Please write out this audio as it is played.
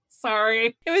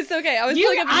Sorry. It was okay. I was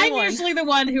pulling up I'm usually the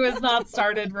one who has not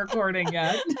started recording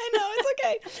yet. I know, it's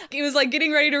okay. It was like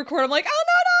getting ready to record. I'm like, oh,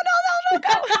 no,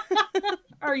 go.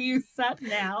 Are you set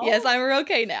now? Yes, I'm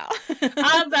okay now.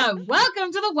 Awesome.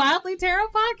 Welcome to the Wildly Tarot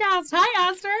Podcast.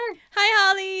 Hi, Esther. Hi,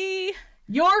 Holly.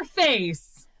 Your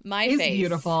face is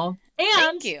beautiful. And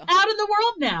Thank you. Out in the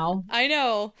world now. I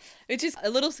know. It's just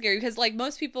a little scary because, like,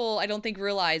 most people, I don't think,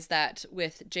 realize that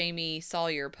with Jamie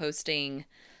Sawyer posting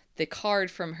the card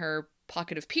from her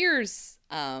Pocket of Peers,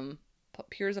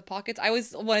 Peers of Pockets. I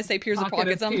always want to say Peers of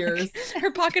Pockets. Like, her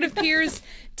Pocket of Peers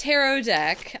tarot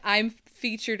deck. I'm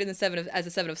featured in the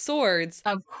Seven of Swords.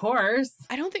 Of course.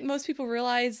 I don't think most people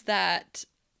realize that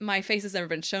my face has never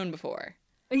been shown before.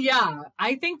 Yeah,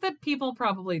 I think that people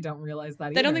probably don't realize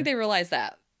that either. I don't think they realize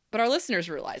that. But our listeners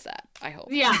realize that, I hope.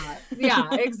 Yeah,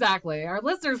 exactly. Our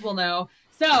listeners will know.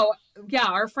 So, yeah,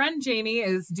 our friend Jamie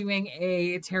is doing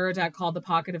a tarot deck called the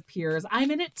Pocket of Peers.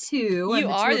 I'm in it too. You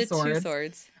are the Two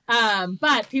Swords.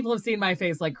 But people have seen my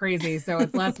face like crazy, so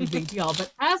it's less of a big deal.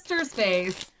 But Esther's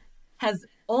face has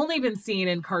only been seen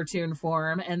in cartoon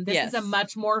form, and this is a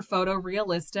much more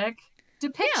photorealistic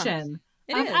depiction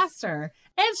of Esther.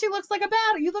 And she looks like a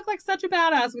badass. You look like such a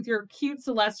badass with your cute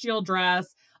celestial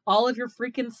dress, all of your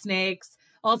freaking snakes.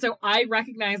 Also, I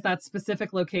recognize that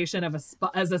specific location of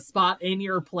as a spot in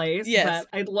your place. Yes.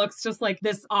 But it looks just like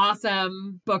this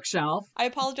awesome bookshelf. I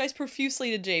apologize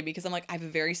profusely to Jamie because I'm like, I have a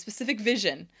very specific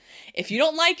vision. If you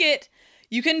don't like it,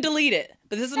 you can delete it.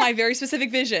 But this is my very specific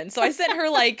vision. So I sent her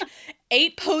like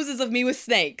 8 poses of me with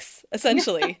snakes,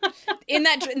 essentially.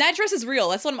 That dress is real.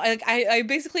 That's what I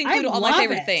basically included all my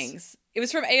favorite things. It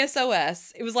was from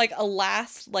ASOS. It was like a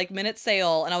last minute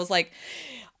sale, and I was like,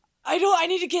 I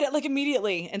need to get it like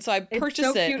immediately. And so I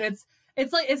purchased it. Cute.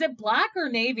 It's like, is it black or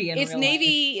navy? It's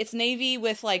navy. It's navy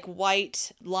with like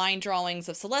white line drawings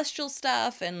of celestial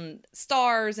stuff and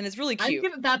stars, and it's really cute.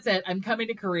 That's it. I'm coming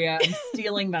to Korea. I'm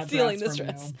stealing that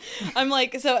dress. I'm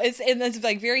like, so it's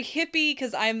like very hippie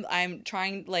because I'm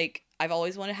trying, like, I've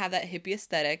always wanted to have that hippie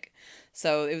aesthetic.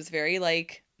 So it was very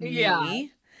like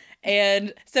me.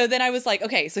 And so then I was like,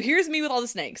 okay, so here's me with all the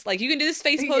snakes. Like, you can do this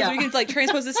face pose, or you can like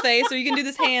transpose this face, or you can do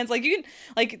this hands. Like, you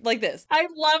can like this. I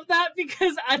love that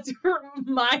because after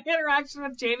my interaction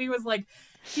with Jamie was like,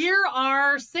 here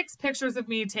are 6 pictures of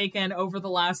me taken over the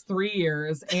last 3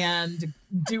 years, and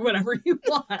do whatever you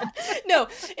want. No,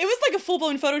 it was like a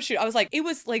full-blown photo shoot. I was like, it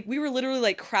was like, we were literally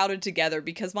like crowded together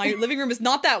because my living room is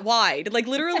not that wide. Like,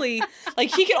 literally,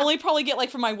 like, he could only probably get like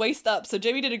from my waist up. So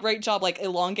Jamie did a great job like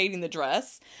elongating the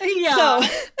dress. Yeah.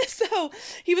 So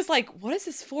he was like, what is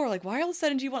this for? Like, why all of a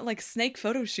sudden do you want like snake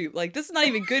photo shoot? Like, this is not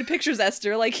even good pictures,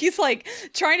 Esther. Like, he's like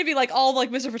trying to be like all like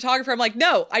Mr. Photographer. I'm like,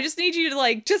 no, I just need you to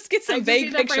like just get some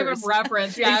vague pictures. Frame of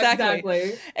reference. Yeah,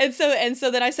 exactly. And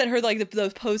so then I sent her like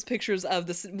those posed pictures of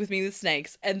with me with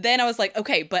snakes, and then I was like,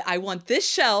 okay, but I want this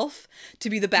shelf to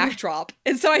be the backdrop.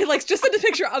 And so I like just sent a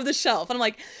picture of the shelf, and I'm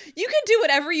like, you can do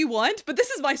whatever you want, but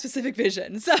this is my specific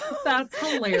vision. So that's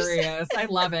hilarious. I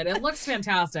love it. It looks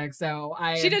fantastic. So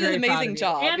she did an amazing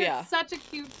job, and it's such a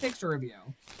cute picture of you.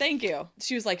 Thank you.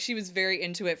 She was very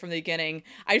into it from the beginning.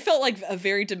 I felt like a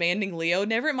very demanding Leo.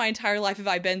 Never in my entire life have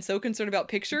I been so concerned about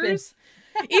pictures.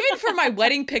 Even for my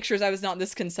wedding pictures, I was not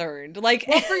this concerned. Like,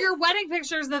 well, for your wedding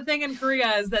pictures, the thing in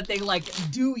Korea is that they like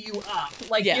do you up.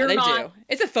 Like, yeah, you're not do.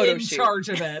 It's a photo shoot. In charge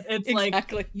of it. It's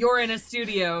exactly. Like you're in a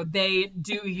studio, they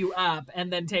do you up and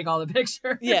then take all the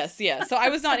pictures. Yes. So I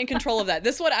was not in control of that.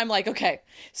 This one, I'm like, okay,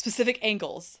 specific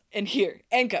angles and here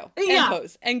and go and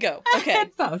pose and go. Okay,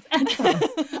 and pose and pose.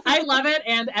 I love it,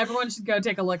 and everyone should go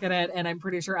take a look at it. And I'm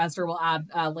pretty sure Esther will add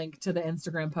a link to the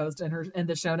Instagram post in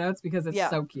the show notes because it's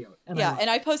so cute. And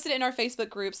I posted it in our Facebook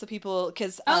group so people,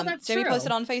 because Jamie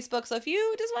posted on Facebook. So if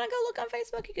you just want to go look on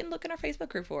Facebook, you can look in our Facebook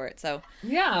group for it. So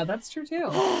yeah, that's true too.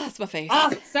 That's my face.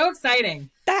 Oh, so exciting!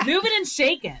 Moving and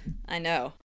shaking. I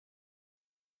know.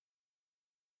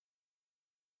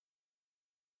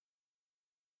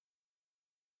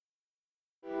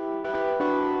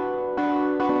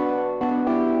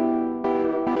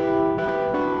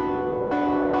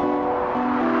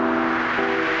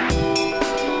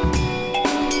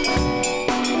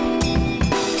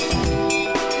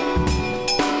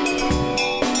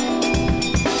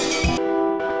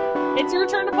 It's your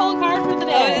turn to pull a card for the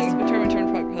day. Oh, it is my turn to pull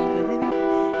a card for the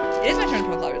day. It is my turn to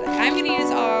pull a card for the day. I'm going to use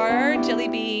our Jelly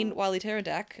Bean Wildly Tarot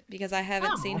deck because I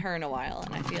haven't seen her in a while,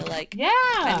 and I feel like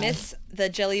I miss the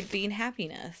Jelly Bean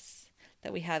happiness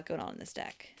that we have going on in this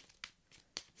deck.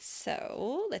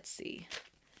 So, let's see.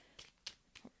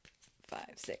 5,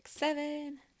 6,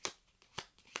 7.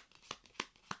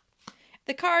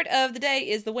 The card of the day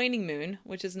is the Waning Moon,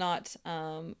 which is not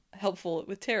helpful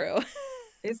with tarot.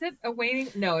 Is it a waning?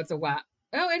 No, it's a what?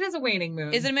 Oh, it is a waning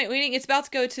moon. Is it waning? It's about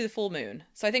to go to the full moon,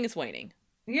 so I think it's waning.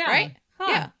 Yeah. Right? Huh.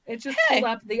 Yeah. It just pulled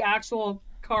up the actual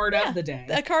card of the day.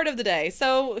 The card of the day.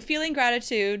 So feeling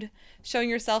gratitude, showing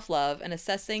yourself love, and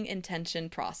assessing intention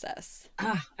process.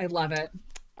 I love it.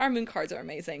 Our moon cards are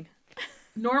amazing.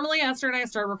 Normally, Esther and I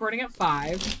start recording at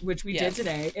 5, which we did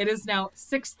today. It is now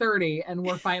 6:30, and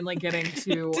we're finally getting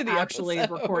to actually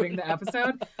recording the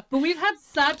episode. But we've had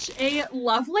such a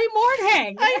lovely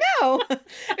morning. I know.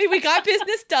 I mean, we got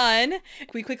business done.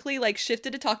 We quickly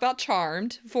shifted to talk about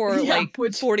Charmed for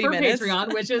 40 minutes.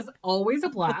 Patreon, which is always a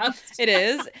blast. It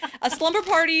is. A slumber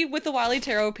party with the Wiley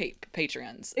Tarot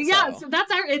patrons. Yeah, so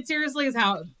that's it seriously is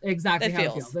how it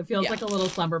feels. It feels like a little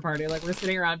slumber party. Like we're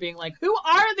sitting around being like, who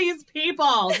are these people?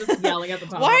 Just yelling at the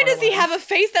top. Why does he have a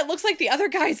face that looks like the other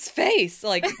guy's face?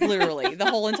 Like literally the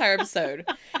whole entire episode.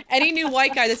 Any new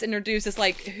white guy that's introduced is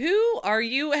like, who are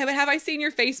you? Have I seen your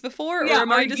face before? Yeah, or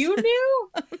am I just... you new?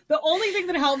 The only thing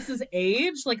that helps is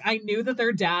age. Like I knew that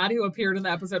their dad, who appeared in the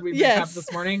episode we recapped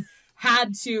this morning,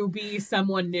 had to be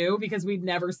someone new because we'd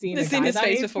never seen his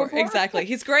face before. Exactly.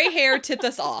 His gray hair tipped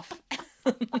us off.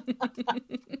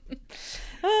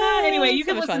 Anyway, you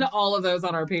can listen to all of those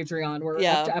on our Patreon. We're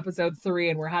up to episode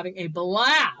 3 and we're having a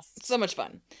blast. So much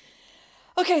fun.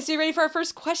 Okay, so you ready for our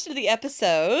first question of the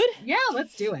episode? Yeah,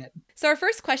 let's do it. So our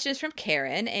first question is from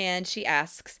Karen, and she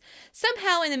asks,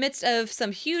 somehow in the midst of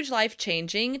some huge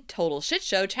life-changing, total shit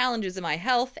show challenges in my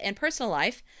health and personal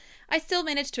life, I still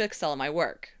managed to excel in my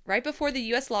work. Right before the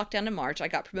U.S. lockdown in March, I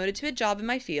got promoted to a job in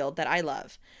my field that I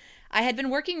love. I had been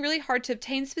working really hard to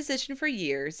obtain this position for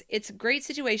years. It's a great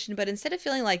situation, but instead of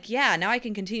feeling like, yeah, now I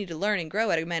can continue to learn and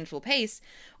grow at a manageable pace,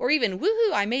 or even,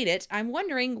 woohoo, I made it, I'm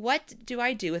wondering, what do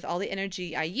I do with all the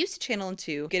energy I used to channel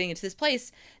into getting into this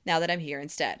place now that I'm here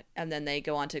instead? And then they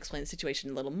go on to explain the situation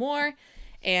a little more,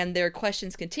 and their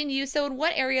questions continue. So in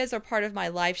what areas or part of my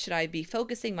life should I be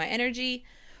focusing my energy?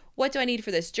 What do I need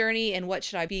for this journey, and what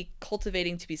should I be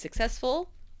cultivating to be successful?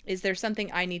 Is there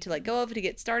something I need to let go of to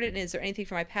get started? And is there anything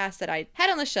from my past that I had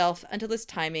on the shelf until this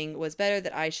timing was better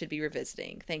that I should be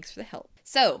revisiting? Thanks for the help.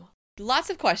 So,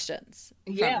 lots of questions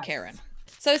from Karen.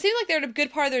 So it seems like they're in a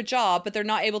good part of their job, but they're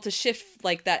not able to shift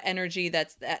that energy,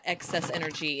 that excess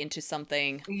energy into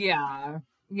something. Yeah.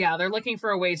 Yeah, they're looking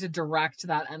for a way to direct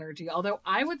that energy. Although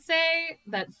I would say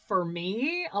that for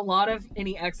me, a lot of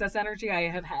any excess energy I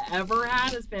have ever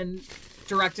had has been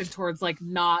directed towards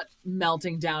not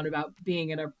melting down about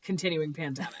being in a continuing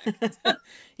pandemic.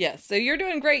 Yes, so you're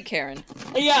doing great, Karen.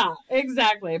 Yeah,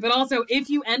 exactly. But also, if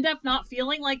you end up not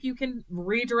feeling like you can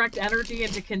redirect energy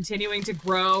into continuing to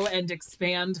grow and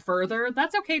expand further,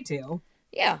 that's okay too.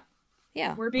 Yeah.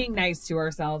 Yeah. We're being nice to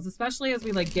ourselves, especially as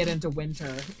we get into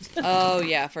winter. Oh,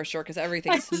 yeah, for sure. Because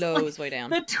everything slows way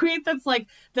down. The tweet that's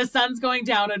the sun's going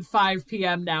down at 5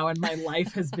 p.m. now and my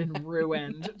life has been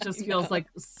ruined just feels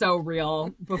so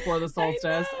real before the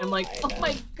solstice. I'm like, oh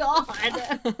my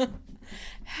God.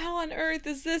 How on earth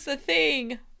is this a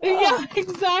thing? Yeah,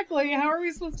 exactly. How are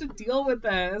we supposed to deal with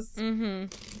this? Mm-hmm.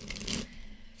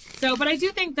 So, but I do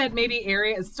think that maybe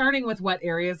starting with what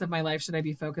areas of my life should I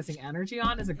be focusing energy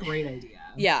on is a great idea.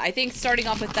 Yeah, I think starting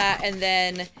off with that, and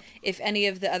then if any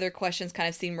of the other questions kind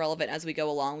of seem relevant as we go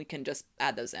along, we can just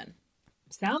add those in.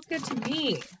 Sounds good to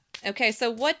me. Okay, so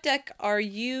what deck are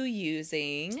you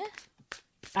using?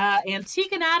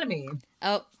 Antique Anatomy.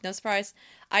 Oh, no surprise.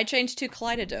 I changed to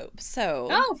Kaleidodope, so...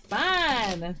 Oh,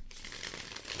 fun!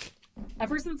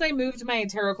 Ever since I moved my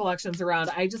tarot collections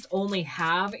around, I just only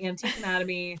have Antique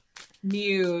Anatomy,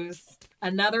 Muse,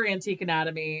 another Antique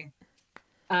Anatomy,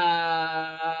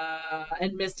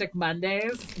 and Mystic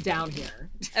Mondays down here.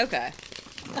 Okay.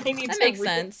 That makes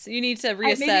sense. You need to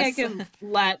reassess. Maybe I can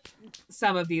let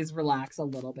some of these relax a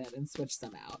little bit and switch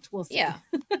some out. We'll see. Yeah.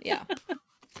 Yeah.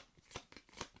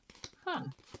 Huh.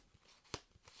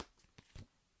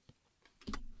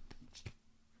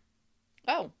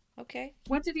 Oh, okay.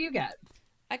 What did you get?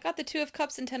 I got the 2 of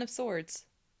Cups and 10 of Swords.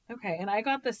 Okay, and I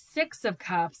got the 6 of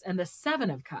Cups and the 7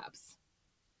 of Cups.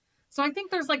 So I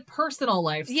think there's personal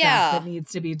life stuff that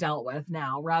needs to be dealt with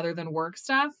now rather than work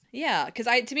stuff. Yeah, because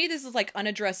to me this is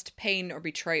unaddressed pain or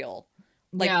betrayal.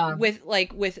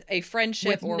 With a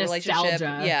friendship or relationship.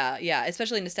 Yeah,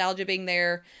 especially nostalgia being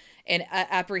there and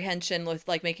apprehension with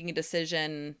making a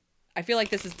decision. I feel like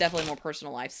this is definitely more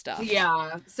personal life stuff.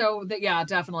 Yeah. So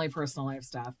definitely personal life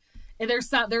stuff. And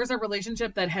there's a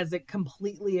relationship that has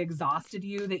completely exhausted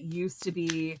you that used to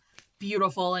be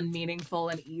beautiful and meaningful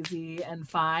and easy and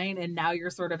fine, and now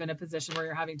you're sort of in a position where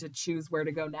you're having to choose where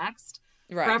to go next.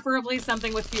 Right. Preferably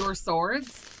something with fewer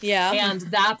swords. Yeah. And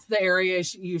that's the area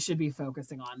you should be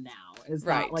focusing on now, is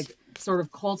that like sort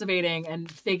of cultivating and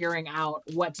figuring out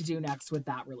what to do next with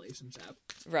that relationship.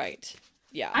 Right.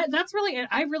 Yeah.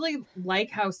 I really like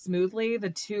how smoothly the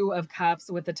 2 of Cups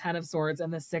with the 10 of Swords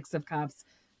and the 6 of Cups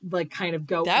like kind of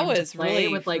go that into was play really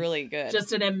with like really good.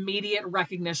 Just an immediate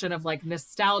recognition of like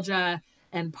nostalgia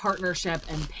and partnership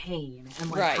and pain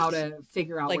and like how to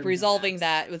figure out like resolving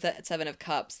that with that 7 of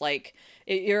Cups. Like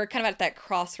you're kind of at that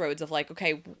crossroads of like,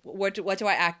 okay, what do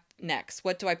I act next?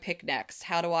 What do I pick next?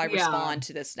 How do I respond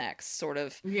to this next sort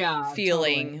of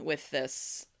feeling with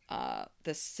this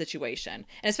this situation?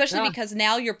 And especially because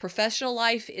now your professional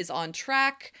life is on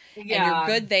track and you're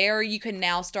good there, you can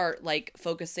now start like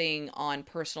focusing on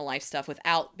personal life stuff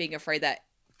without being afraid that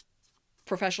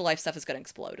professional life stuff is going to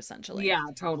explode essentially. Yeah,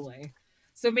 totally.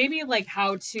 So maybe like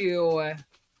how to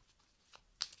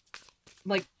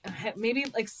like maybe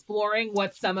exploring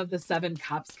what some of the 7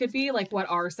 Cups could be, like what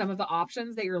are some of the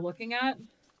options that you're looking at?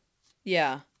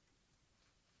 Yeah.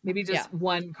 Maybe just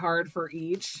 1 card for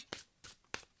each.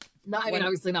 Not, I mean,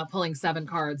 obviously not pulling 7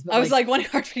 cards, but I was like 1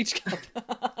 card for each cup.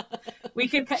 We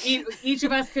could each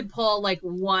of us could pull like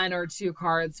 1 or 2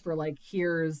 cards for like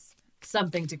here's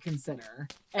something to consider,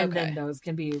 and then those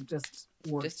can be just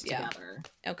worked together.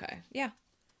 Okay. Yeah.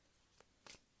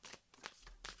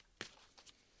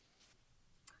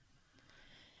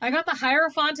 I got the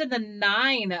Hierophant and the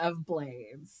 9 of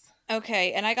Blades.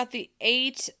 Okay, and I got the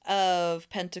 8 of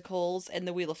Pentacles and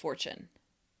the Wheel of Fortune.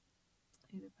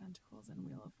 8 of Pentacles and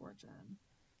Wheel of Fortune.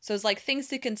 So it's like things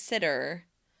to consider.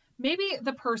 Maybe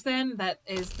the person that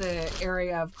is the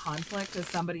area of conflict is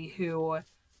somebody who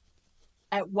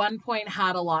at one point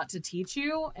had a lot to teach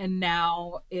you and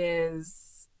now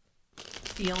is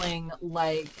feeling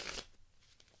like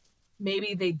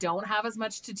maybe they don't have as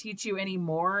much to teach you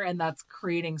anymore, and that's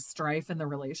creating strife in the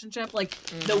relationship. Like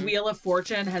the Wheel of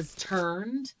Fortune has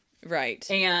turned. Right.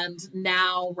 And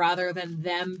now rather than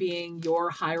them being your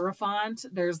Hierophant,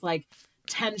 there's like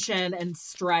tension and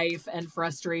strife and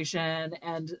frustration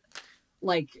and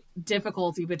like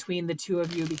difficulty between the 2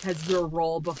 of you because your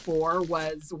role before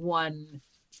was one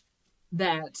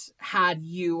that had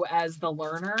you as the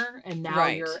learner, and now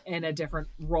you're in a different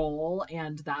role,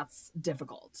 and that's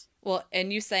difficult. Well,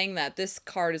 and you saying that this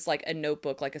card is like a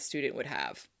notebook like a student would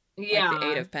have. Like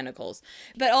the 8 of Pentacles.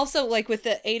 But also, like, with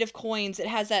the 8 of Coins, it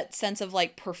has that sense of,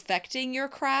 like, perfecting your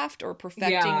craft or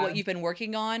perfecting what you've been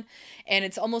working on. And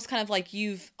it's almost kind of like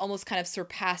you've almost kind of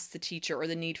surpassed the teacher or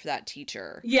the need for that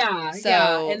teacher. Yeah,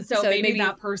 And so maybe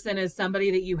that person is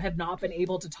somebody that you have not been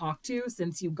able to talk to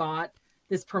since you got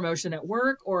this promotion at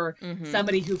work, or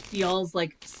somebody who feels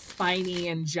like spiny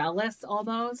and jealous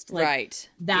almost. Like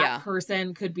that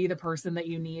person could be the person that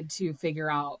you need to figure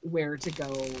out where to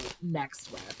go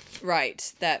next with.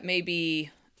 Right. That maybe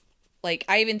like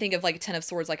I even think of like 10 of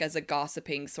Swords like as a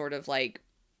gossiping sort of like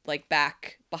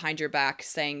back behind your back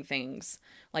saying things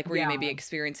like where you may be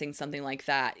experiencing something like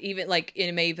that. Even like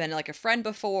it may have been like a friend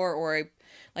before, or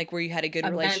like where you had a good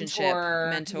relationship.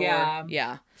 Mentor.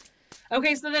 Yeah.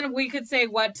 Okay, so then we could say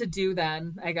what to do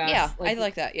then, I guess. Yeah, I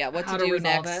like that. Yeah, what to do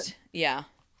next. It. Yeah,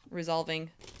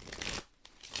 resolving.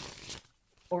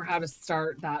 Or how to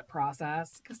start that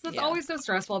process. Because that's always so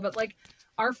stressful. But, like,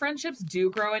 our friendships do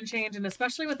grow and change. And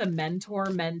especially with the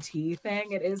mentor-mentee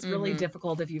thing, it is really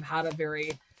difficult if you've had a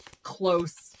very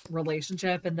close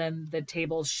relationship and then the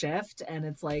tables shift. And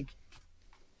it's, like,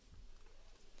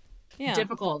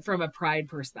 difficult from a pride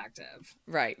perspective.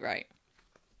 Right.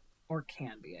 Or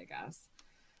can be, I guess.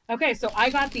 Okay, so I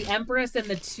got the Empress and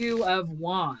the 2 of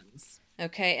Wands.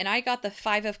 Okay, and I got the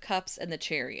 5 of Cups and the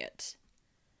Chariot.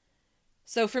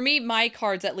 So for me, my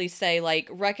cards at least say, like,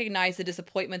 recognize the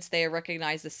disappointments there,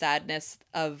 recognize the sadness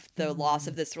of the loss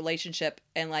of this relationship,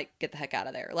 and, like, get the heck out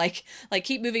of there. Like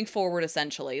keep moving forward,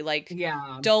 essentially. Like,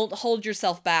 don't hold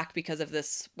yourself back because of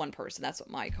this one person. That's what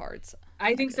my cards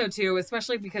I think so, too,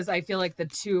 especially because I feel like the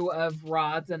 2 of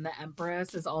Rods and the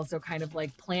Empress is also kind of,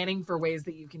 like, planning for ways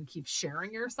that you can keep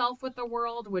sharing yourself with the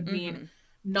world would mean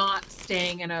not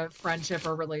staying in a friendship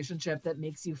or relationship that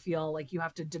makes you feel like you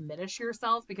have to diminish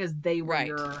yourself because they were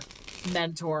your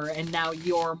mentor and now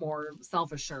you're more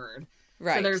self-assured.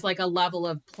 Right. So there's like a level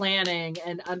of planning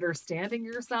and understanding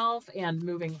yourself and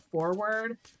moving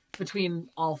forward between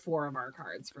all 4 of our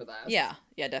cards for this. Yeah,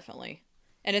 definitely.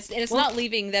 And it's not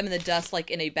leaving them in the dust like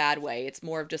in a bad way. It's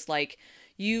more of just like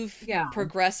you've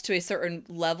progressed to a certain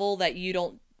level that you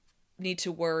don't need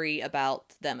to worry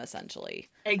about them, essentially.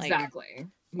 Exactly.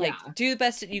 Like do the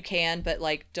best that you can, but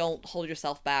like don't hold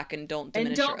yourself back and don't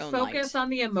diminish your own light. And don't focus on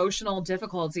the emotional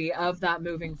difficulty of that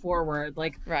moving forward.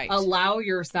 Like allow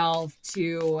yourself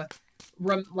to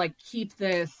keep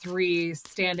the 3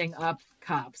 standing up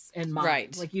cups in mind.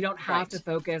 Right. Like you don't have to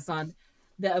focus on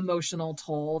the emotional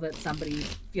toll that somebody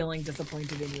feeling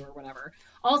disappointed in you or whatever.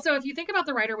 Also, if you think about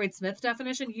the Rider-Waite-Smith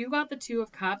definition, you got the Two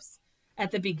of Cups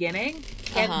at the beginning,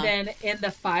 and then in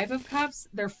the Five of Cups,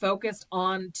 they're focused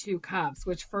on two cups,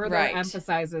 which further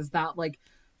emphasizes that like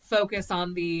focus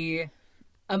on the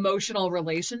emotional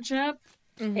relationship.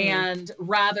 And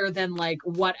rather than like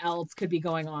what else could be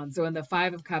going on. So in the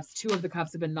Five of Cups, two of the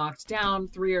cups have been knocked down,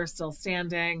 three are still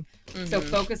standing. So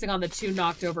focusing on the two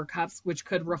knocked over cups, which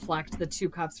could reflect the two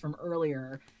cups from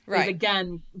earlier, is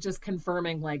again just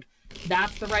confirming like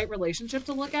that's the right relationship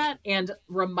to look at, and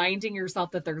reminding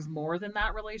yourself that there's more than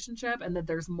that relationship and that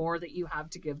there's more that you have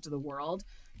to give to the world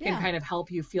can kind of help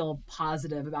you feel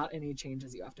positive about any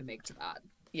changes you have to make to that.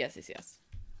 Yes.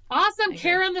 Awesome,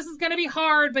 Karen. This is going to be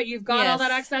hard, but you've got all that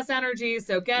excess energy,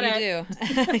 so get it. You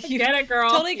do. You get it, girl.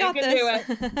 Totally got you this.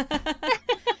 Can do it.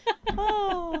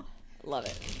 Oh, love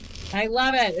it. I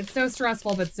love it. It's so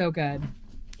stressful, but so good.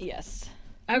 Yes.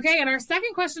 Okay, and our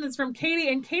second question is from Katie.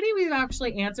 And Katie, we've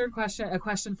actually answered a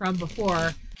question from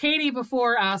before. Katie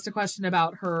before asked a question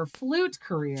about her flute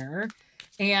career.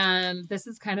 And this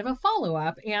is kind of a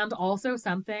follow-up and also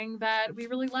something that we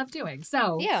really love doing.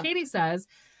 So Katie says,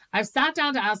 I've sat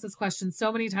down to ask this question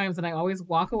so many times and I always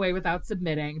walk away without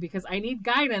submitting because I need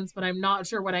guidance, but I'm not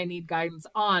sure what I need guidance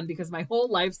on because my whole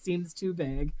life seems too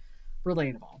big.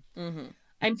 Relatable.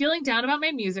 I'm feeling down about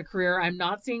my music career. I'm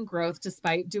not seeing growth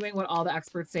despite doing what all the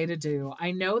experts say to do.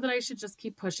 I know that I should just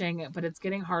keep pushing, but it's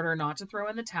getting harder not to throw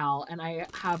in the towel, and I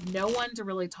have no one to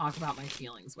really talk about my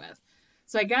feelings with.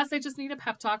 So I guess I just need a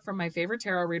pep talk from my favorite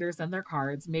tarot readers and their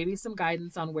cards, maybe some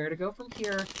guidance on where to go from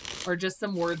here, or just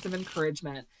some words of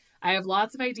encouragement. I have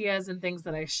lots of ideas and things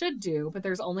that I should do, but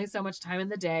there's only so much time in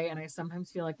the day, and I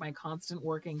sometimes feel like my constant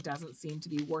working doesn't seem to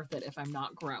be worth it if I'm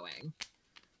not growing.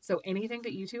 So anything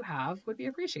that you two have would be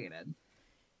appreciated.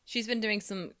 She's been doing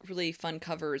some really fun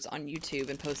covers on YouTube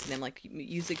and posting them like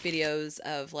music videos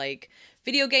of like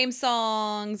video game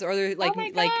songs or other like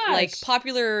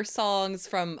popular songs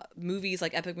from movies,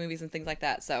 like epic movies and things like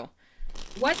that. So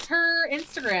what's her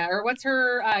Instagram or what's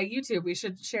her YouTube? We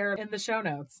should share in the show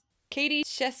notes. Katie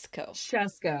Shesko.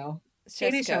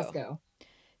 Katie Shesko.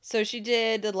 So she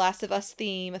did the Last of Us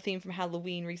theme, a theme from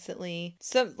Halloween recently.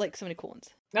 So many cool ones.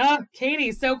 Oh,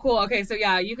 Katie, so cool. Okay, so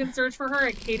yeah, you can search for her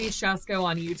at Katie Shesko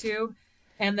on YouTube.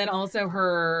 And then also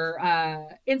her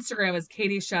Instagram is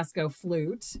Katie Shesko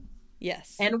Flute.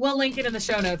 Yes. And we'll link it in the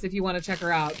show notes if you want to check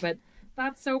her out. But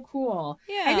that's so cool.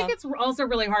 Yeah. I think it's also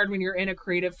really hard when you're in a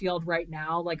creative field right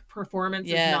now. Like performance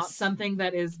is not something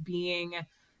that is being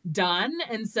done.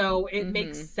 And so it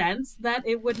makes sense that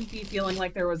it wouldn't be feeling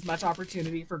like there was much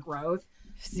opportunity for growth.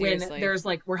 Seriously. When there's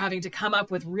like, we're having to come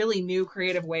up with really new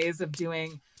creative ways of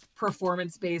doing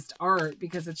performance-based art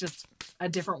because it's just a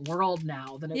different world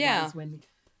now than it was when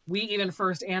we even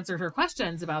first answered her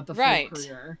questions about the flute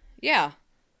career. Yeah.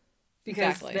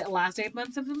 Because the last 8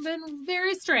 months have been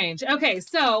very strange. Okay,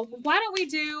 so why don't we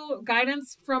do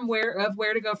guidance from where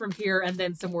to go from here and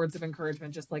then some words of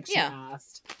encouragement, just like she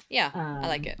asked. Yeah, I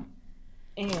like it.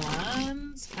 And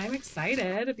I'm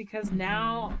excited because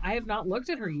now I have not looked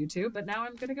at her YouTube, but now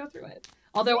I'm going to go through it.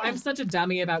 Although I'm such a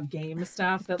dummy about game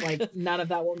stuff that like none of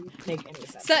that will make any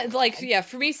sense. So, like,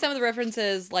 for me, some of the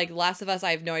references, like Last of Us,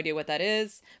 I have no idea what that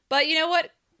is. But you know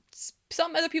what?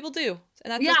 Some other people do,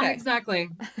 and that's okay. Exactly.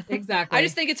 I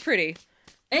just think it's pretty.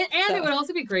 And it would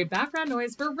also be great background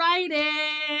noise for writing.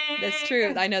 That's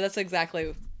true. I know, that's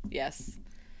exactly, yes.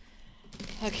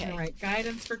 Okay. All right,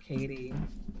 guidance for Katie.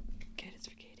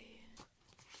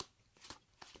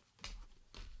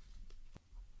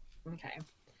 Okay.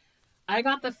 I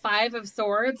got the Five of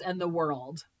Swords and the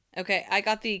World. Okay, I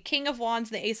got the King of Wands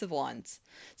and the Ace of Wands.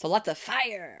 So lots of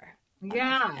fire.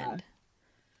 Yeah.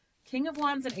 King of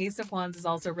Wands and Ace of Wands is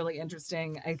also really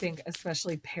interesting, I think,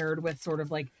 especially paired with sort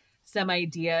of like some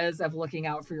ideas of looking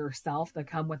out for yourself that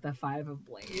come with the Five of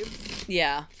Blades.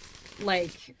 Yeah.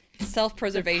 Like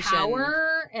self-preservation. The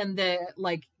power and the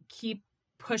like keep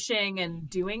pushing and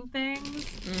doing things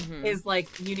is like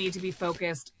you need to be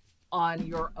focused on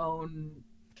your own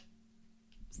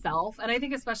self. And I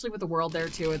think especially with the world there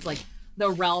too, it's like the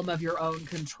realm of your own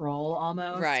control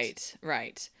almost.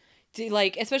 Right.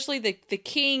 Like, especially the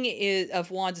King of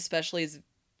Wands especially is,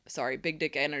 big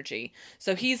dick energy.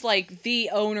 So he's like the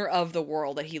owner of the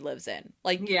world that he lives in.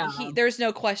 Like, there's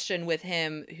no question with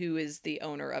him who is the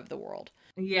owner of the world.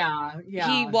 Yeah.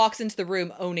 He walks into the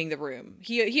room owning the room.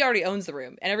 He already owns the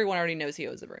room, and everyone already knows he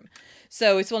owns the room.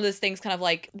 So it's one of those things kind of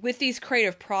like with these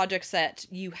creative projects that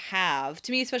you have,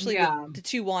 to me, especially with the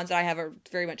two wands that I have are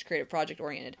very much creative project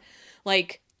oriented.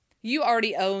 Like, you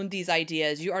already own these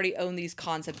ideas. You already own these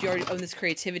concepts. You already own this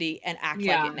creativity and act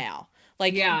like it now.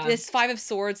 Like this Five of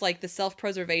Swords, like the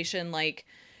self-preservation, like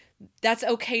that's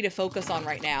okay to focus on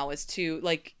right now, is to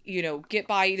like, you know, get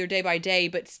by either day by day,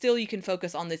 but still you can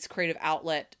focus on this creative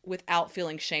outlet without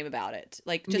feeling shame about it.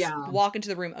 Like just walk into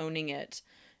the room owning it.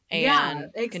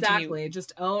 And exactly.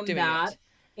 Just own that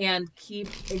and keep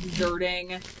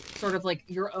exerting sort of like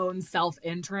your own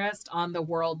self-interest on the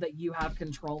world that you have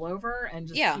control over, and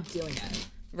just keep doing it.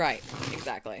 Right.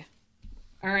 Exactly.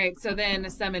 All right. So then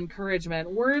some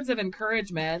encouragement. Words of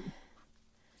encouragement.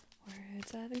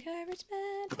 Words of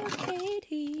encouragement for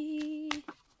Katie.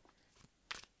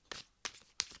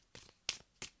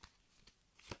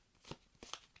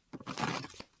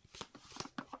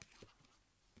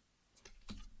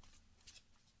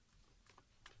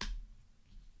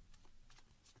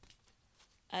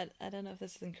 I don't know if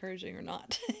this is encouraging or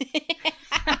not.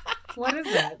 What is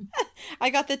it? I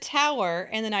got the Tower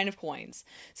and the Nine of Coins.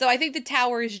 So I think the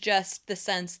Tower is just the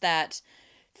sense that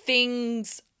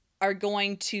things are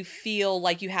going to feel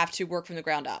like you have to work from the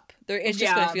ground up. It's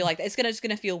just going to feel like that. It's just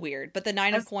going to feel weird. But the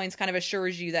Nine of Coins kind of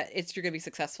assures you that you're going to be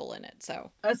successful in it.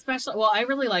 So especially, well, I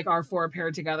really like our four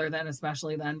paired together then,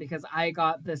 especially then, because I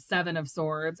got the Seven of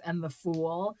Swords and the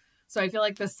Fool. So I feel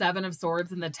like the Seven of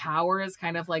Swords and the Tower is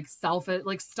kind of like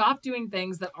stop doing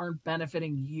things that aren't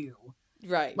benefiting you.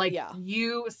 Right. Like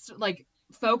you like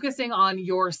focusing on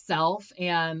yourself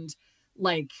and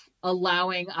like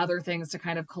allowing other things to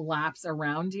kind of collapse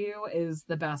around you is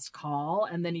the best call.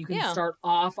 And then you can start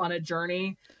off on a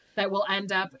journey that will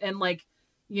end up in like,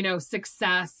 you know,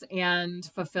 success and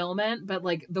fulfillment. But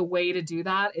like the way to do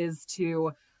that is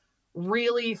to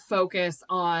really focus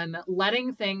on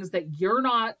letting things that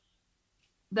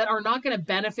are not going to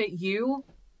benefit you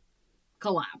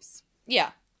collapse. Yeah.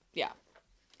 Yeah.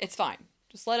 It's fine.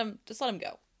 Just let him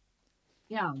go.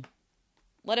 Yeah.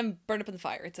 Let him burn up in the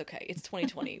fire. It's okay. It's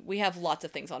 2020. We have lots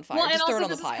of things on fire. Well, just and throw also it on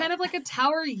the this pile. is kind of like a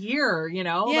Tower year, you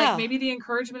know? Like maybe the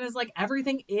encouragement is like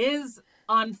everything is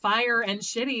on fire and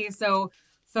shitty. So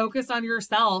focus on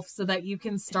yourself so that you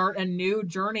can start a new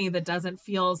journey that doesn't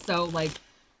feel so like,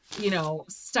 you know,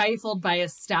 stifled by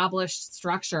established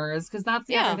structures. Because that's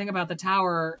the other thing about the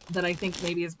Tower that I think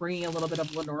maybe is bringing a little bit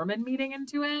of Lenormand meeting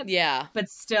into it. Yeah. But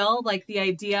still, like the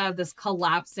idea of this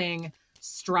collapsing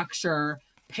structure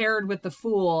paired with the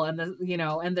Fool and the, you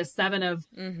know, and the Seven of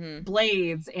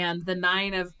Blades and the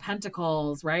Nine of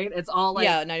Pentacles, right? It's all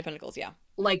like Nine of Pentacles,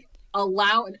 like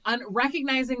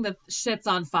recognizing that shit's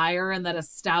on fire and that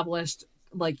established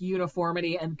like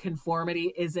uniformity and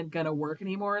conformity isn't going to work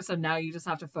anymore. So now you just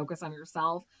have to focus on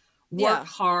yourself, work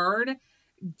hard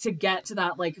to get to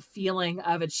that like feeling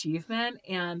of achievement,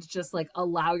 and just like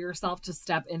allow yourself to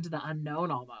step into the unknown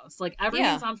almost. Like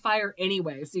everything's on fire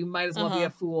anyway, so you might as well be a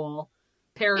fool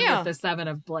paired with the Seven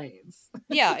of Blades.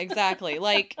 Yeah, exactly.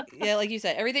 Like you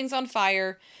said, everything's on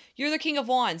fire. You're the King of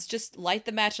Wands. Just light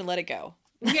the match and let it go.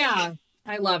 Yeah,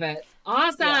 I love it.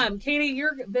 Awesome. Yeah. Katie,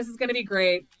 this is going to be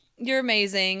great. You're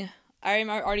amazing.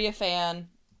 I'm already a fan.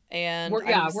 And we're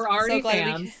already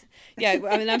fans. I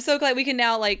mean, I'm so glad we can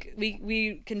now like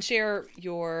we can share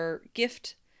your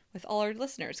gift with all our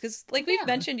listeners, because like we've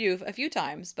mentioned you a few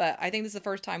times, but I think this is the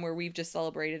first time where we've just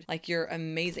celebrated like your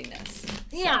amazingness.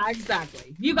 So, yeah,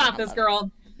 exactly. You got this,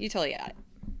 girl. You totally got it.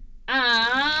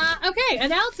 Okay,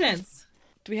 announcements.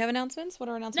 Do we have announcements? What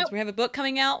are our announcements? Nope. We have a book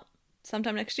coming out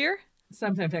sometime next year.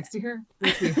 Sometime next year,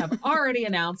 which we have already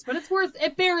announced, but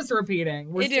it bears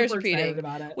repeating. We're super excited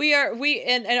about it.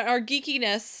 And our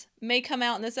geekiness may come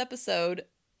out in this episode,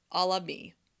 a la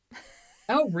me.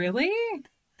 Oh, really?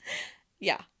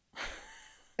 Yeah.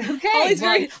 Okay.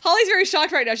 Holly's very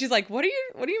shocked right now. She's like, "What do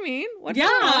you mean? What's going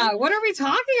on? What are we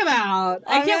talking about?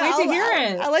 I can't wait to hear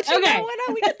it." I'll let you know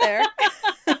when we get there.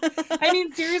 I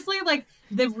mean, seriously, like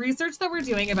the research that we're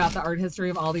doing about the art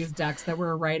history of all these decks that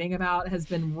we're writing about has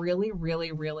been really,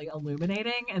 really, really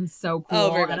illuminating and so cool.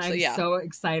 Oh, very much and I'm so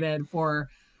excited for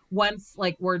once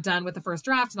like we're done with the first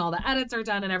draft and all the edits are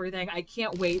done and everything. I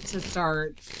can't wait to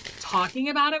start talking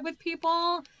about it with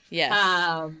people. Yes.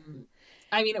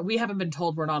 I mean, we haven't been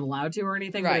told we're not allowed to or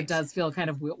anything, but it does feel kind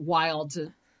of wild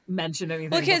to mention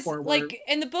anything before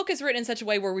and the book is written in such a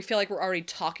way where we feel like we're already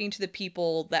talking to the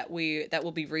people that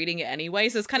will be reading it anyway.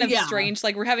 So it's kind of strange.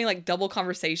 Like we're having like double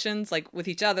conversations, like with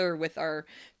each other, with our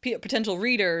potential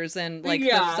readers and like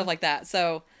stuff like that.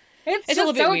 So it's just a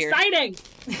little bit so weird. Exciting.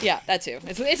 Yeah, that too.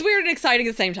 It's weird and exciting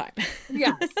at the same time.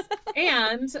 Yes.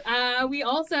 And we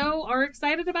also are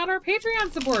excited about our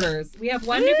Patreon supporters. We have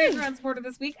one new Patreon supporter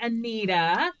this week,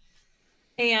 Anita.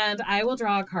 And I will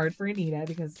draw a card for Anita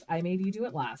because I made you do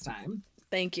it last time.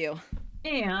 Thank you.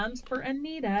 And for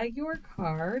Anita, your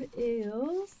card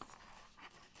is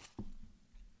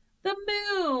The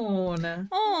moon.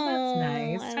 Oh,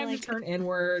 that's nice. Time to turn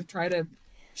inward, try to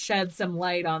shed some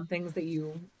light on things that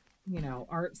you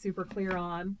aren't super clear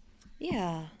on.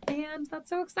 Yeah. And that's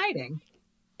so exciting.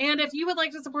 And if you would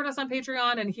like to support us on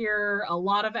Patreon and hear a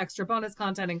lot of extra bonus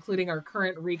content, including our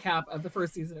current recap of the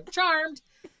first season of Charmed,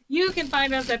 you can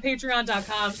find us at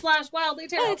patreon.com/Wildly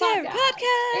Tarot Podcast.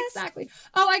 Exactly.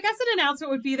 Oh, I guess an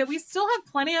announcement would be that we still have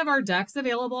plenty of our decks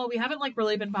available. We haven't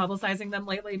really been publicizing them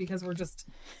lately because we're just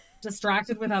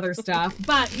distracted with other stuff.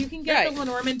 But you can get the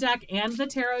Lenormand deck and the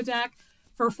tarot deck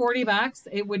for $40.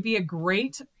 It would be a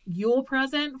great Yule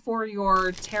present for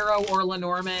your tarot or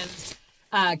Lenormand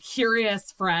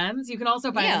curious friends. You can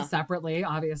also buy them separately,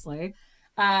 obviously.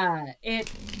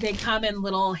 They come in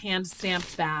little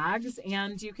hand-stamped bags,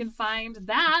 and you can find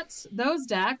those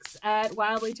decks at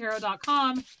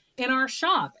wildlytarot.com in our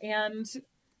shop. And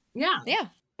yeah.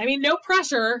 I mean, no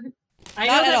pressure. I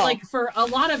know that for a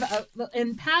lot of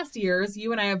in past years,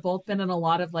 you and I have both been in a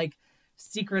lot of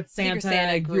Secret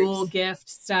Santa Yule gift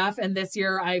stuff, and this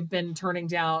year I've been turning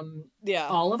down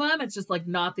all of them. It's just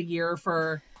not the year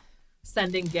for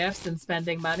sending gifts and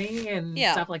spending money and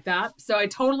stuff like that. So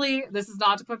this is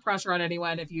not to put pressure on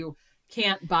anyone if you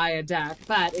can't buy a deck,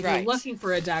 but if you're looking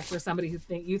for a deck for somebody who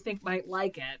you think might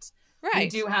like it, we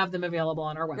do have them available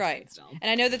on our website still. And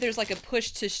I know that there's a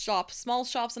push to shop small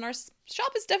shops, and our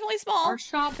shop is definitely small. Our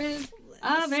shop is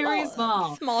very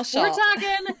small. Small shop. We're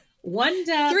talking one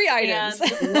desk, 3 items,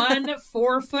 and 1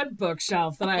 4-foot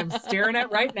bookshelf that I'm staring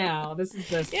at right now. This is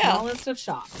the smallest of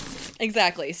shops.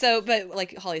 Exactly. So, but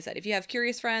like Holly said, if you have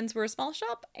curious friends, we're a small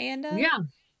shop, and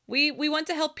we want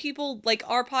to help people.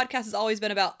 Our podcast has always been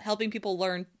about helping people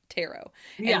learn tarot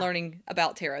and learning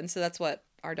about tarot, and so that's what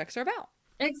our decks are about.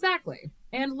 Exactly.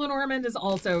 And Lenormand is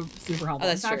also super helpful.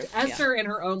 That's true. Esther in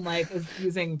her own life is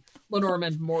using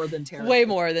Lenormand more than tarot. Way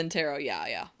more than tarot.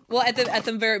 Yeah. Well, at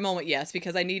the very moment, yes,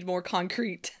 because I need more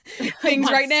concrete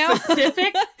things right now.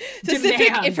 Specific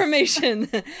information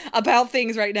about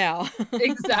things right now.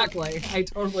 Exactly. I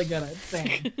totally get it.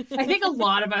 Same. I think a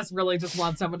lot of us really just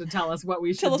want someone to tell us what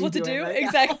we should what to do. Right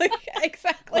exactly.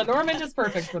 Exactly. Lenormand is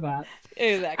perfect for that.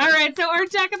 Exactly. All right. So our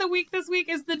deck of the week this week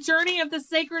is The Journey of the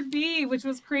Sacred Bee, which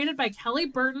was created by Kelly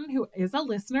Burton, who is a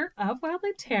listener of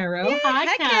Wildly Tarot. Yay,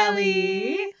 Hi,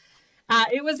 Kelly.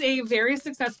 It was a very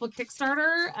successful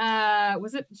Kickstarter.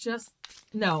 Was it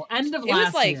end of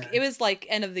last year? It was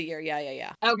end of the year.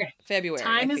 Yeah. Okay. February.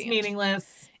 Time is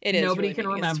meaningless. It is. Nobody really can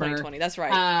remember. It's 2020. That's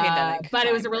right. Pandemic. But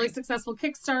it was a really successful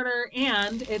Kickstarter,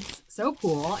 and it's so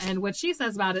cool. And what she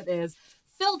says about it is,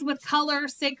 filled with color,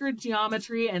 sacred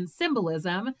geometry, and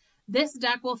symbolism, this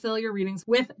deck will fill your readings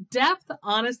with depth,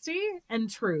 honesty, and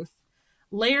truth.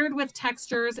 Layered with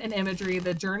textures and imagery,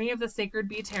 The Journey of the Sacred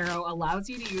Bee Tarot allows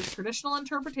you to use traditional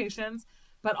interpretations,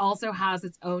 but also has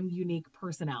its own unique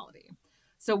personality.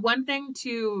 So one thing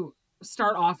to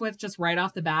start off with, just right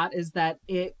off the bat, is that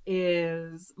it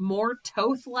is more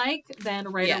Thoth-like than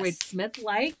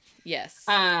Rider-Waite-Smith-like. Yes.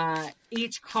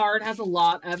 Each card has a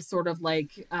lot of sort of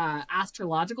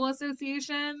astrological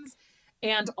associations,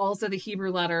 and also the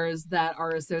Hebrew letters that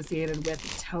are associated with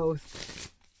Thoth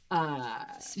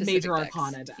major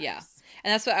arcana decks. Yeah.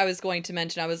 And that's what I was going to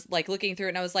mention. I was looking through it,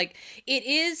 and I was like, it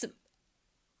is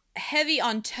heavy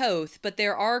on Thoth, but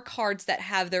there are cards that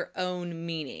have their own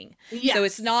meaning. Yes. So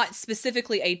it's not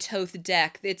specifically a Thoth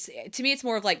deck. To me it's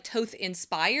more of Thoth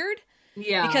inspired.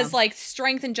 Yeah. Because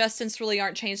strength and justice really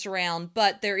aren't changed around,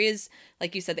 but there is,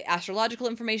 like you said, the astrological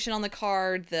information on the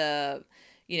card, the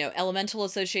elemental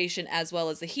association, as well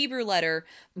as the Hebrew letter,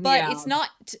 but it's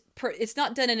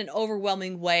not done in an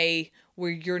overwhelming way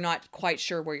where you're not quite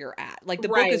sure where you're at. The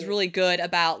book is really good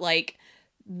about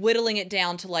whittling it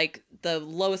down to the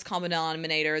lowest common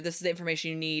denominator. This is the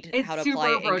information you need, how to apply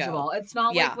it. It's super approachable. It's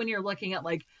not when you're looking at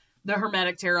the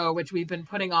Hermetic Tarot, which we've been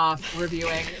putting off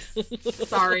reviewing.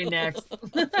 Sorry, Nick.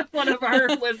 One of our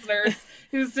listeners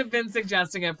who's been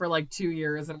suggesting it for 2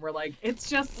 years, and we're it's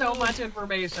just so much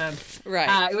information.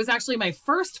 Right. It was actually my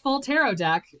first full tarot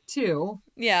deck, too.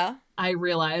 Yeah. I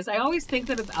realized. I always think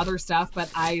that it's other stuff,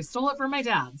 but I stole it from my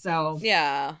dad, so.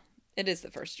 Yeah. It is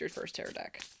your first tarot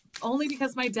deck. Only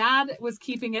because my dad was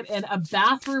keeping it in a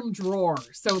bathroom drawer.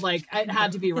 So, it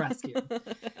had to be rescued.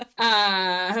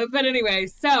 But anyway,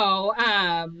 so,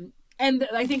 and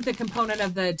I think the component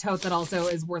of the Thoth that also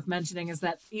is worth mentioning is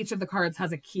that each of the cards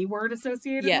has a keyword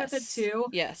associated with it, too.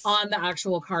 Yes. On the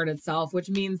actual card itself, which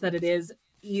means that it is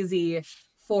easy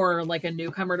for, a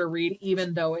newcomer to read,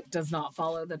 even though it does not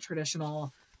follow the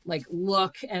traditional,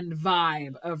 look and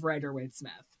vibe of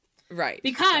Rider-Waite-Smith. Right.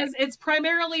 Because it's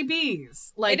primarily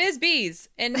bees. Like, it is bees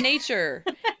and nature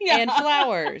and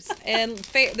flowers and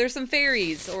there's some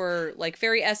fairies or like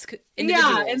fairy-esque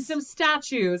individuals. Yeah, and some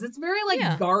statues. It's very like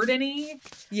gardeny.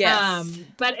 Yes.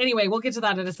 But anyway, we'll get to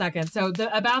that in a second. So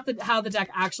how the deck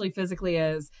actually physically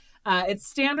is. It's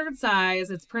standard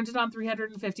size. It's printed on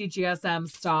 350 GSM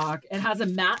stock. It has a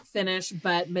matte finish,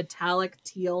 but metallic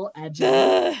teal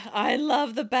edges. I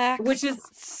love the backs. Which is,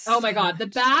 oh my God, the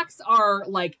backs are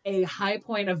like a high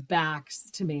point of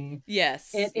backs to me. Yes.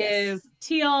 It is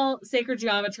teal, sacred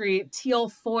geometry, teal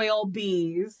foil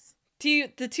bees.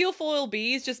 The teal foil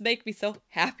bees just make me so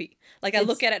happy. Like, I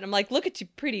look at it and I'm like, look at you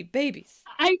pretty babies.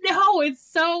 I know, it's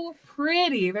so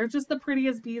pretty. They're just the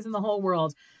prettiest bees in the whole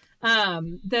world.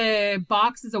 The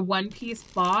box is a one-piece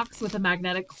box with a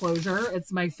magnetic closure.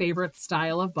 It's my favorite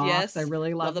style of box. Yes, I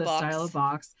really love this style of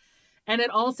box. And it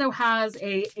also has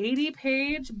a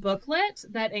 80-page booklet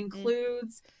that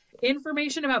includes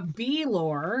information about bee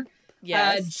lore,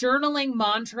 journaling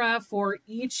mantra for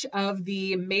each of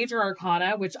the major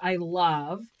arcana, which I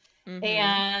love.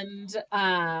 And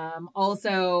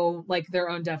also like their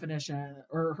own definition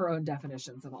or her own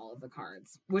definitions of all of the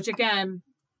cards, which again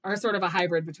are sort of a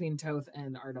hybrid between Thoth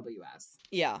and RWS.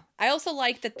 Yeah. I also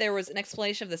like that there was an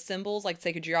explanation of the symbols, like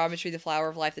sacred geometry, the flower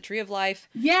of life, the tree of life.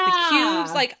 Yeah. The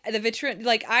cubes, like the vitrine.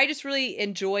 Like, I just really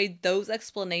enjoyed those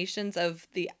explanations of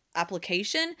the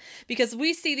application, because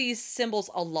we see these symbols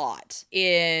a lot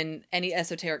in any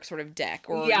esoteric sort of deck.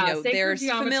 Or, sacred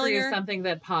geometry is something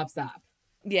that pops up.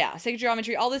 Yeah, sacred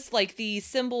geometry, all this, like, the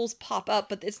symbols pop up,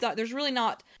 but it's not, there's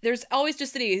always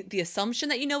just the assumption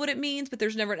that you know what it means, but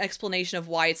there's never an explanation of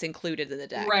why it's included in the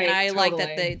deck. Right, and I totally. like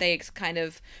that they kind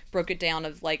of broke it down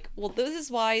of, like, well, this is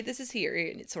why this is here,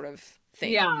 and it's sort of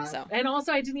thing. Yeah, so. And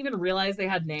also I didn't even realize they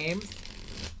had names.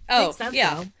 Oh, Makes sense,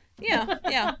 yeah. though.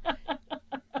 Yeah.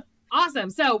 Awesome.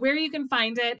 So where you can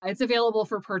find it, it's available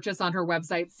for purchase on her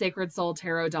website,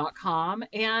 sacredsoultarot.com.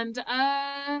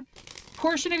 And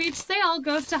portion of each sale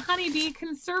goes to Honeybee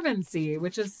Conservancy,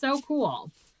 which is so cool.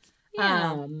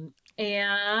 Yeah.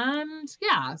 And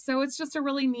yeah, so it's just a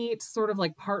really neat sort of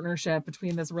like partnership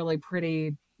between this really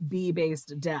pretty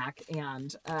bee-based deck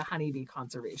and a honeybee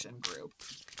conservation group.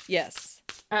 Yes.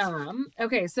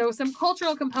 Okay, so some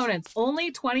cultural components.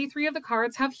 Only 23 of the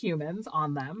cards have humans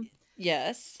on them.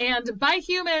 Yes. And by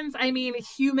humans, I mean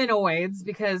humanoids,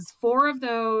 because 4 of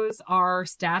those are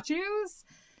statues.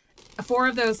 4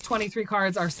 of those 23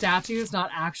 cards are statues, not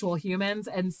actual humans.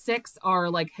 And 6 are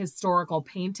like historical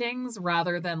paintings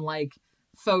rather than like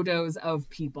photos of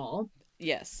people.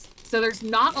 Yes. So there's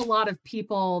not a lot of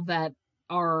people that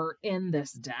are in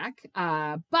this deck.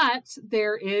 But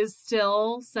there is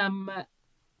still some,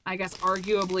 I guess,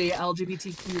 arguably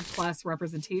LGBTQ plus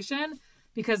representation,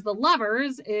 because the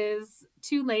lovers is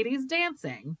 2 ladies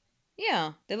dancing.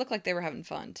 Yeah, they look like they were having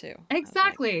fun too.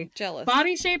 Exactly. Like, jealous.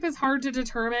 Body shape is hard to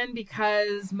determine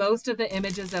because most of the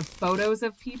images of photos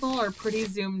of people are pretty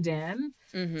zoomed in.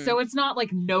 Mm-hmm. So it's not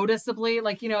like noticeably,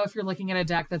 like, if you're looking at a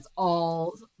deck that's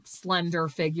all slender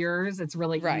figures, it's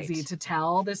really easy to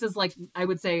tell. This is like, I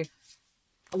would say,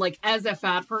 like, as a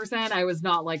fat person, I was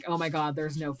not like, oh my God,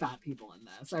 there's no fat people in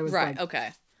this. I was like,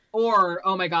 okay. Or,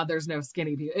 oh my God, there's no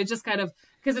skinny people. It just kind of,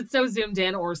 because it's so zoomed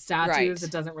in, or statues, it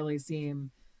doesn't really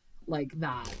seem like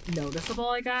that noticeable,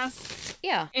 I guess.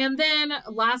 Yeah. And then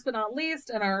last but not least,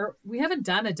 we haven't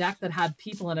done a deck that had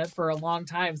people in it for a long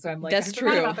time. So I'm like, that's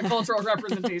true about the cultural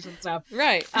representation stuff.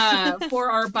 Right.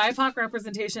 For our BIPOC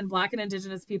representation, Black and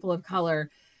Indigenous people of color,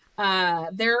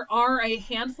 there are a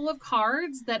handful of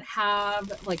cards that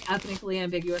have like ethnically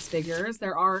ambiguous figures.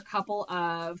 There are a couple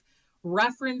of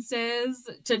references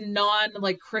to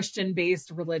like Christian based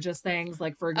religious things.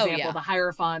 Like, for example, the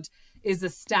Hierophant is a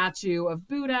statue of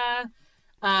Buddha.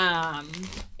 And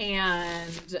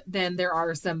then there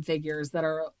are some figures that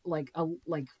are like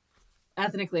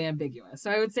ethnically ambiguous. So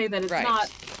I would say that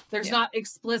it's there's not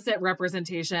explicit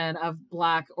representation of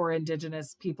Black or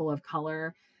Indigenous people of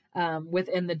color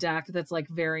within the deck that's like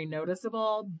very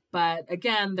noticeable. But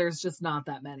again, there's just not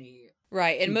that many.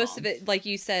 Right. And most of it, like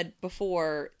you said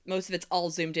before, most of it's all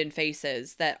zoomed in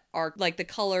faces that are like the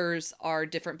colors are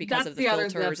different because of the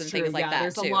filters and things like that.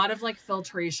 There's a lot of like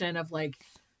filtration of like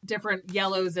different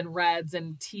yellows and reds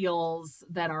and teals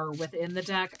that are within the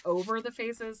deck over the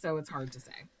faces. So it's hard to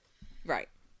say. Right.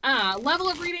 Level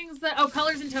of readings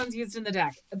colors and tones used in the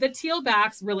deck. The teal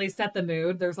backs really set the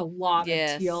mood. There's a lot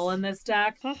of teal in this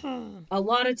deck. A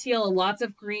lot of teal, lots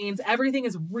of greens. Everything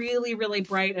is really, really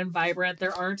bright and vibrant.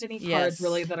 There aren't any cards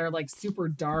really that are like super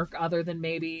dark other than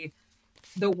maybe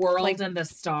the world and the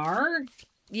star.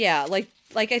 Yeah, like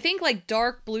I think like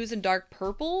dark blues and dark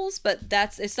purples, but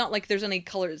it's not like there's any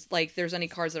colors, like there's any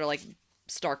cards that are like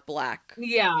stark black.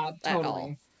 Yeah, at totally.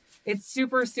 all. It's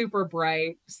super, super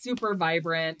bright, super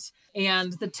vibrant.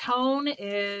 And the tone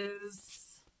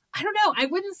is, I don't know. I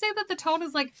wouldn't say that the tone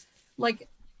is like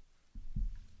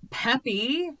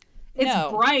peppy.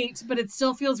 It's bright, but it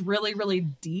still feels really, really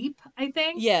deep, I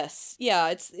think. Yes. Yeah,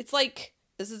 it's like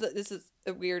this is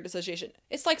a weird association.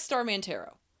 It's like Starman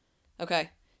Tarot.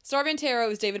 Okay. Starman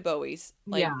Tarot is David Bowie's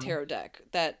tarot deck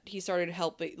that he started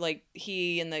helping, like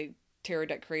he and the tarot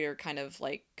deck creator kind of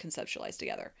like conceptualized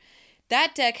together.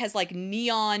 That deck has like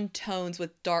neon tones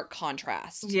with dark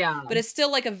contrast. Yeah. But it's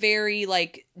still like a very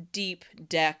like deep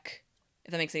deck,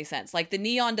 if that makes any sense. Like the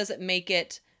neon doesn't make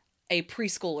it a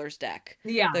preschooler's deck.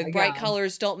 Yeah. The bright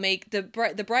colors don't make the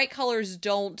bright colors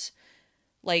don't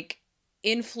like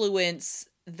influence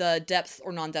the depth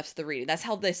or non-depth of the reading. That's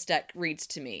how this deck reads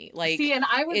to me. Like, see, and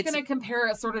I was going to compare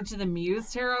it sort of to the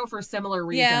Muse Tarot for similar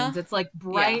reasons. Yeah. It's like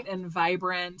bright and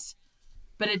vibrant,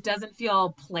 but it doesn't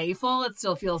feel playful. It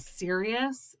still feels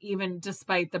serious, even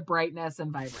despite the brightness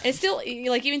and vibrance. It's still,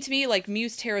 like, even to me, like,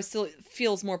 Muse Tarot still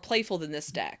feels more playful than this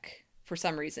deck for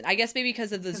some reason. I guess maybe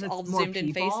because of this all zoomed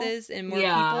in faces and more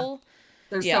people.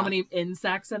 There's so many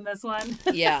insects in this one.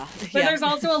 Yeah. But there's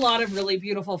also a lot of really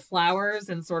beautiful flowers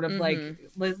and sort of like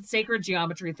the sacred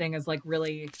geometry thing is like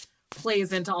really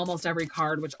plays into almost every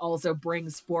card, which also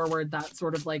brings forward that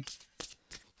sort of like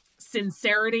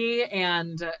sincerity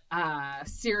and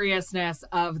seriousness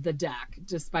of the deck,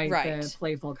 despite the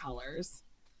playful colors.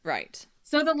 Right.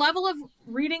 So the level of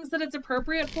readings that it's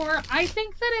appropriate for, I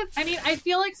think that I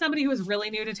feel like somebody who is really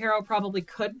new to tarot probably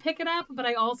could pick it up, but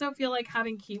I also feel like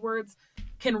having keywords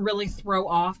can really throw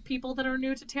off people that are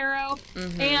new to tarot.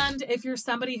 And if you're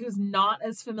somebody who's not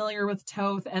as familiar with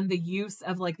Thoth and the use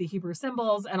of like the Hebrew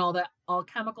symbols and all the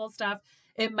alchemical stuff,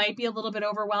 it might be a little bit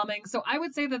overwhelming. So I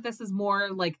would say that this is more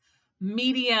like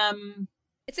medium.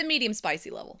 It's a medium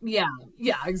spicy level. Yeah,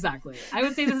 exactly. I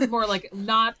would say this is more like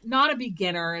not a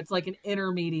beginner. It's like an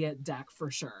intermediate deck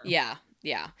for sure. Yeah.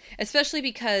 Especially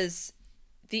because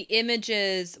the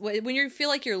images, when you feel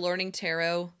like you're learning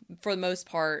tarot, for the most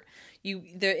part,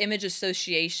 the image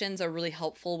associations are really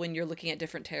helpful when you're looking at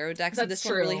different tarot decks. That's and this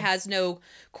true. one really has no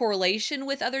correlation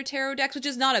with other tarot decks, which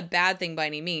is not a bad thing by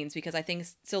any means, because I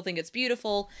still think it's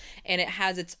beautiful and it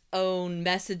has its own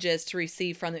messages to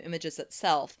receive from the images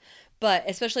itself. But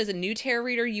especially as a new tarot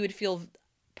reader, you would feel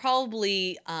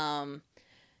probably not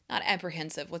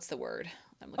apprehensive. What's the word?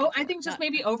 I think just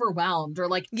maybe overwhelmed or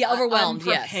like overwhelmed,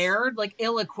 unprepared, like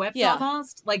ill-equipped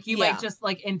almost. Like you might just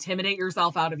like intimidate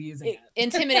yourself out of using it.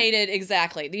 Intimidated,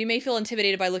 exactly. You may feel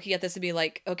intimidated by looking at this and be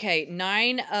like, okay,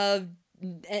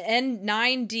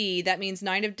 9D, that means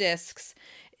 9 of discs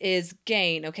is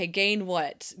gain. Okay, gain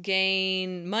what?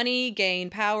 Gain money,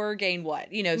 gain power, gain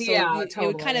what? You know, so totally. It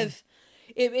would kind of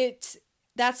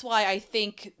that's why I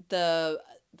think the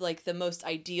most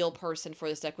ideal person for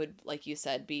this deck would, like you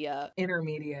said, be a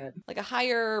intermediate, like a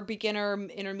higher beginner,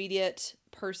 intermediate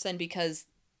person, because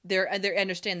they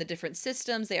understand the different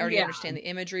systems. They already understand the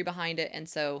imagery behind it, and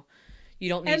so you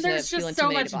don't need to feel intimidated by it. And there's just so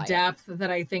much depth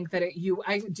that I think that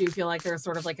I do feel like there's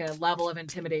sort of like a level of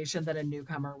intimidation that a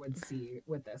newcomer would see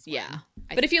with this one. Yeah.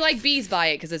 But if you like bees, buy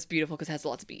it because it's beautiful because it has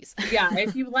lots of bees. Yeah,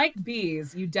 if you like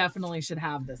bees, you definitely should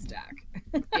have this deck.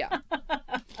 Yeah.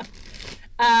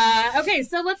 Okay,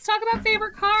 so let's talk about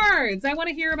favorite cards. I want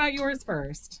to hear about yours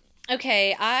first.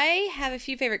 Okay, I have a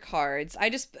few favorite cards.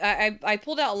 I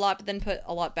pulled out a lot, but then put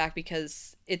a lot back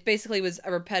because it basically was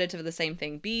a repetitive of the same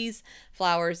thing: bees,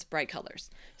 flowers, bright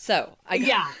colors. So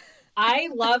I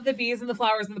love the bees and the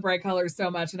flowers and the bright colors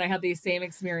so much, and I had the same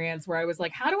experience where I was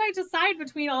like, how do I decide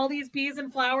between all these bees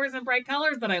and flowers and bright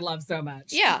colors that I love so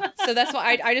much? Yeah, so that's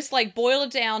why I just like boiled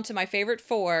it down to my favorite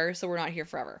 4, so we're not here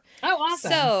forever. Oh,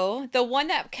 awesome. So the one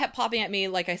that kept popping at me,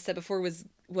 like I said before,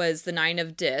 was the 9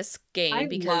 of disc gain,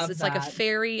 because it's like a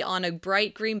fairy on a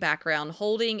bright green background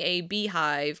holding a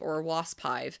beehive or a wasp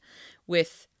hive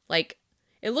with like,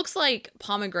 it looks like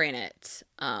pomegranate,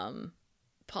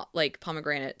 like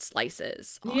pomegranate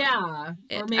slices. Yeah.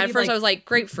 Or maybe at first I was like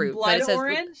grapefruit. Blood but it says,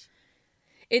 orange?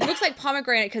 It looks like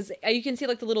pomegranate because you can see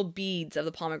like the little beads of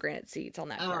the pomegranate seeds on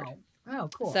that card. Oh,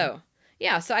 cool. So,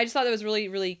 yeah. So I just thought that was really,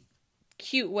 really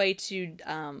cute way to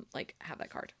like have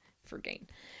that card for gain.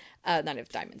 Nine of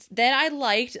Diamonds. Then I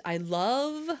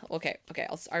love. Okay,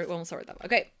 we'll start with that one.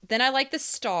 Okay, then I like the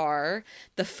star.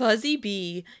 The fuzzy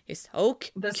bee is so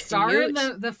cute. The star and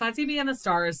the fuzzy bee and the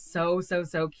star is so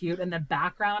cute, and the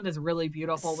background is really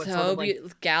beautiful with sort of like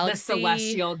galaxy, the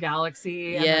celestial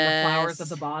galaxy, and then the flowers at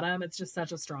the bottom. It's just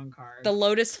such a strong card. The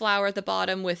lotus flower at the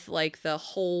bottom with like the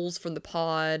holes from the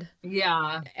pod.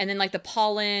 Yeah, and then like the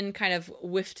pollen kind of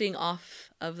wifting off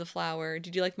of the flower.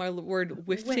 Did you like my word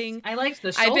wifting? I liked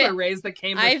the shoulder raise that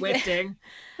came with wifting.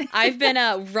 I've been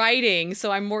writing,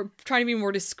 so I'm trying to be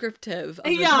more descriptive of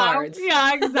the cards.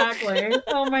 Yeah, exactly.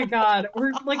 Oh my god,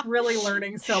 we're like really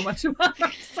learning so much about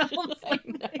ourselves. I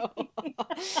know.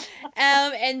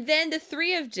 And then the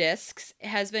 3 of Discs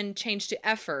has been changed to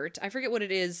Effort. I forget what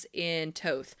it is in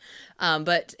Thoth,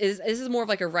 but this is more of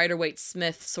like a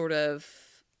Rider-Waite-Smith sort of.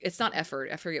 It's not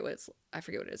Effort. I forget what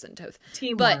it is in Thoth.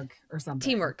 Teamwork or something.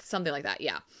 Teamwork, something like that.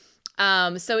 Yeah.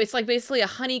 So it's like basically a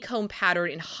honeycomb pattern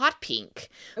in hot pink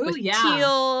with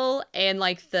teal, and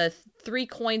like the 3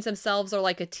 coins themselves are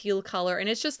like a teal color, and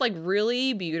it's just like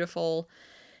really beautiful.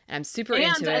 And I'm super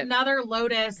into it. And another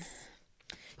lotus.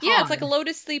 Yeah, it's like a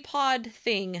lotus-y pod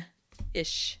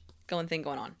thing-ish going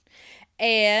on.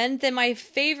 And then my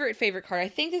favorite card, I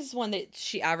think this is one that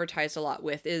she advertised a lot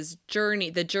with, is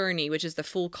the Journey, which is the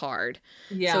full card.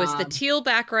 Yeah. So it's the teal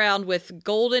background with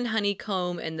golden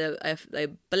honeycomb and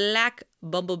the black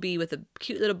bumblebee with a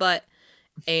cute little butt.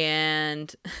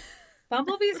 And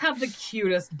bumblebees have the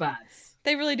cutest butts.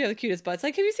 They really do have the cutest butts.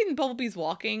 Like, have you seen bumblebees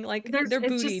walking? Like, their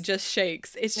booty just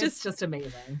shakes. It's just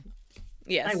amazing.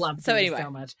 Yes. I love these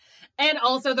so much. And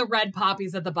also the red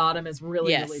poppies at the bottom is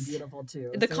really, really beautiful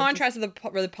too. The contrast of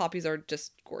the poppies are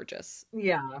just gorgeous.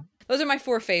 Yeah. Those are my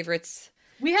 4 favorites.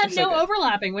 We had no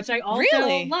overlapping, which I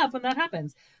also love when that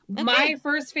happens. Okay. My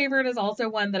first favorite is also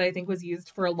one that I think was used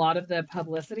for a lot of the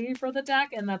publicity for the deck,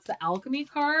 and that's the Alchemy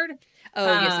card.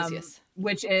 Oh, yes.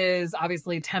 Which is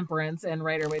obviously Temperance in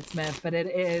Rider-Waite-Smith, but it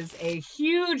is a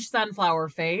huge sunflower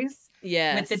face.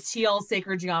 Yes. With the teal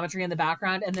sacred geometry in the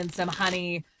background, and then some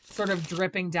honey sort of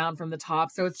dripping down from the top.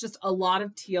 So it's just a lot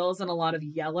of teals and a lot of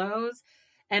yellows.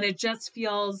 And it just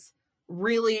feels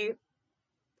really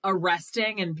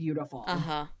arresting and beautiful.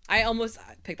 Uh-huh. I almost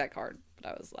picked that card, but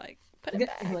I was like, put it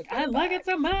back. I like it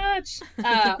so much.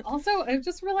 Also, I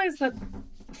just realized that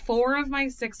 4 of my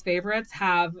 6 favorites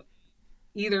have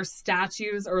either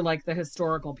statues or like the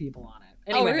historical people on it.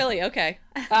 Anyway, oh, really? Okay.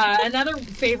 Another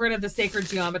favorite of the sacred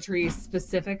geometry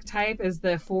specific type is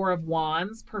the 4 of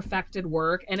Wands, perfected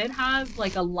work. And it has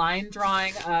like a line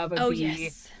drawing of a bee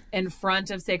in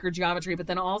front of sacred geometry, but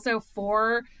then also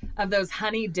 4 of those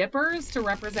honey dippers to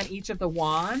represent each of the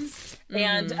wands,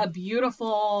 and a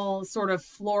beautiful sort of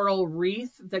floral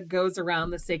wreath that goes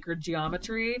around the sacred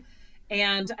geometry.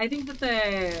 And I think that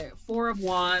the 4 of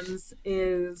Wands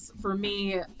is, for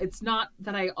me, it's not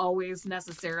that I always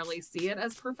necessarily see it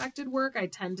as perfected work. I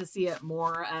tend to see it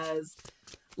more as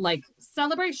like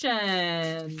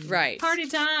celebration, right? Party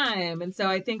time. And so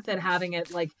I think that having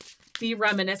it like be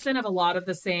reminiscent of a lot of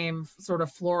the same sort of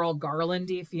floral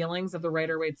garlandy feelings of the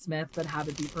Rider-Waite-Smith, but have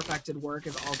it be perfected work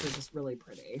is also just really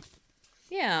pretty.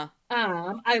 Yeah.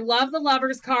 I love the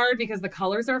Lovers card because the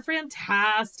colors are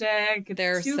fantastic. It's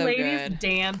They're 2 so ladies good.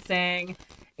 Dancing,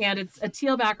 and it's a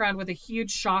teal background with a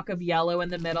huge shock of yellow in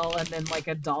the middle, and then like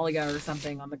a dahlia or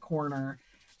something on the corner.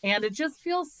 And it just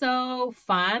feels so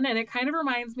fun, and it kind of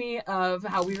reminds me of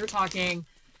how we were talking.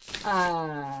 Who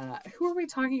are we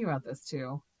talking about this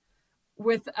to?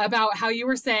 About how you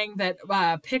were saying that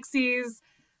Pixies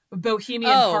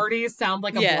bohemian parties sound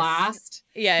like a blast.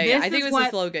 Yeah. I think it was the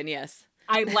slogan. Yes.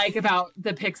 I like about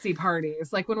the Pixie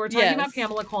parties. Like when we're talking about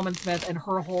Pamela Coleman Smith and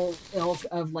her whole ilk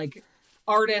of like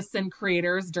artists and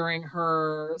creators during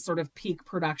her sort of peak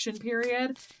production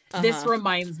period, this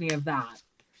reminds me of that.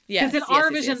 Because in our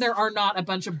vision, there are not a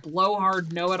bunch of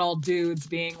blowhard, know-it-all dudes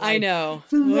being like, I know.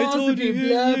 Philosophy,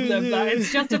 blah, blah, blah.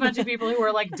 It's just a bunch of people who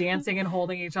are like dancing and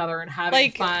holding each other and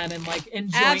having fun and like enjoying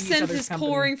each other's company. Absinthe is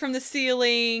pouring from the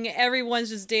ceiling. Everyone's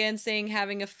just dancing,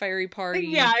 having a fairy party.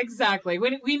 Yeah, exactly.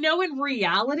 We know in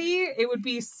reality, it would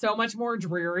be so much more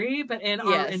dreary, but in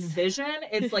our envision,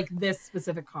 it's like this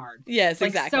specific card. Yes, like,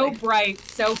 exactly. So bright,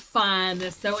 so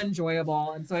fun, so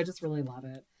enjoyable. And so I just really love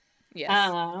it. Yes.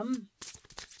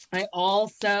 I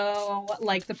also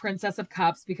like the Princess of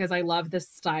Cups because I love this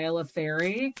style of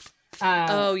fairy.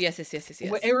 Yes.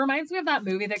 It reminds me of that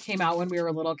movie that came out when we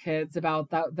were little kids about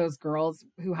those girls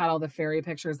who had all the fairy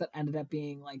pictures that ended up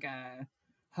being like a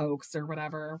hoax or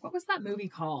whatever. What was that movie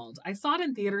called? I saw it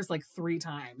in theaters like 3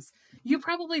 times. You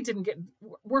probably didn't get...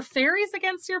 Were fairies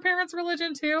against your parents'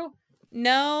 religion too?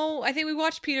 No, I think we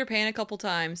watched Peter Pan a couple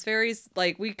times. Fairies,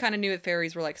 like, we kind of knew that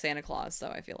fairies were like Santa Claus, so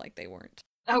I feel like they weren't.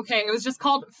 Okay, it was just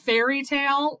called Fairy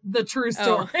Tale, The True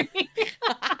Story.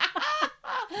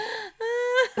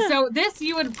 So this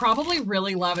you would probably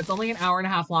really love. It's only an hour and a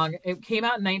half long. It came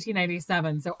out in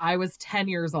 1997, so I was 10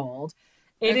 years old.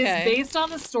 It is based on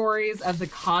the stories of the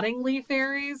Cottingley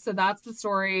fairies. So that's the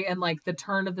story in like the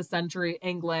turn of the century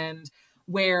England,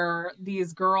 where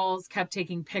these girls kept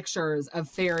taking pictures of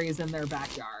fairies in their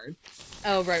backyard.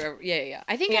 Oh, right. Yeah.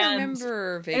 I think I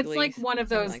remember vaguely. It's like one of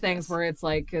those like things where it's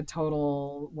like a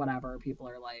total whatever. People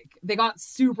are like, they got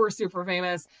super, super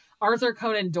famous. Arthur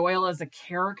Conan Doyle is a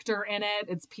character in it.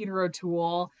 It's Peter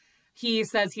O'Toole. He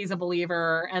says he's a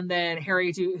believer, and then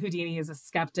Harry Houdini is a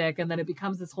skeptic, and then it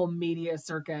becomes this whole media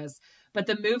circus. But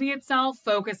the movie itself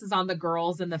focuses on the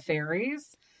girls and the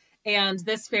fairies. And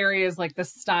this fairy is like the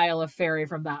style of fairy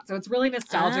from that. So it's really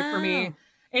nostalgic for me.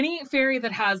 Any fairy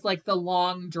that has like the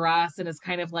long dress and is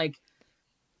kind of like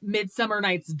Midsummer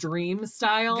Night's Dream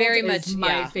style very much is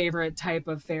my favorite type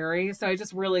of fairy. So I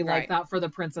just really like that for the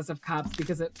Princess of Cups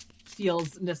because it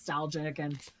feels nostalgic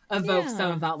and evokes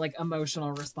some of that like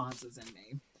emotional responses in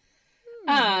me.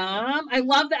 I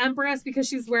love the Empress because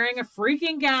she's wearing a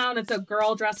freaking gown. It's a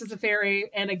girl dressed as a fairy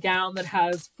in a gown that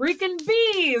has freaking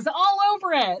bees all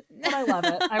over it. And I love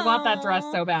it. I want that dress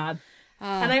so bad.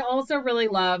 And I also really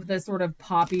love the sort of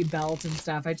poppy belt and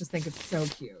stuff. I just think it's so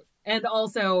cute. And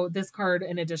also this card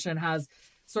in addition has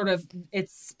sort of,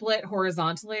 it's split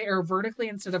horizontally or vertically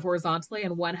instead of horizontally.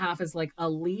 And one half is like a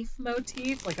leaf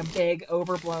motif, like a big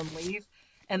overblown leaf.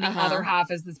 And the other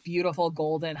half is this beautiful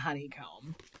golden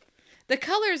honeycomb. The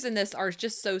colors in this are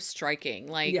just so striking.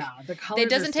 Like, the colors. It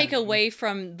doesn't take away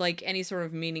from like any sort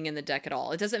of meaning in the deck at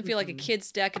all. It doesn't feel like a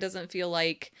kid's deck. It doesn't feel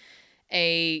like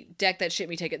a deck that shouldn't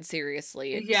be taken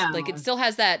seriously. It's, like it still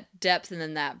has that depth and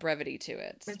then that brevity to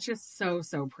it. It's just so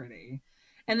pretty.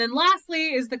 And then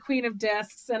lastly is the Queen of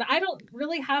Discs. And I don't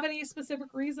really have any specific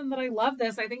reason that I love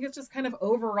this. I think it's just kind of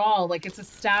overall, like it's a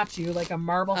statue, like a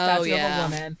marble statue of a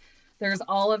woman. There's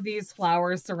all of these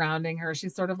flowers surrounding her.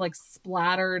 She's sort of like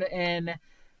splattered in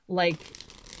like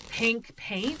pink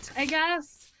paint, I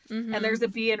guess. And there's a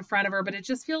bee in front of her, but it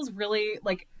just feels really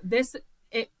like this.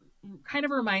 It kind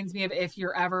of reminds me of if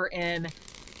you're ever in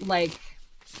like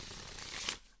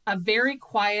a very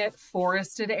quiet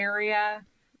forested area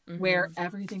where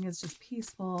everything is just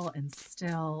peaceful and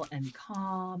still and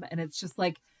calm. And it's just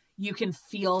like, you can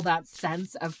feel that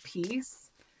sense of peace.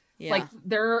 Yeah. Like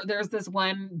there's this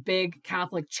one big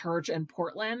Catholic church in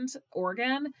Portland,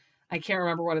 Oregon. I can't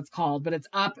remember what it's called, but it's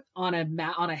up on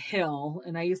a hill.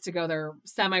 And I used to go there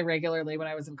semi-regularly when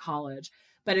I was in college.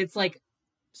 But it's like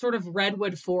sort of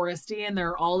redwood foresty, and there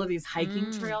are all of these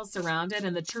hiking trails surrounded,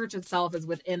 and the church itself is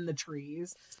within the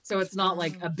trees. So it's not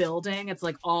like a building. It's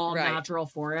like all natural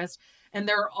forest. And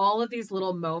there are all of these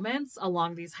little moments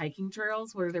along these hiking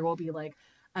trails where there will be like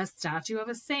a statue of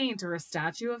a saint or a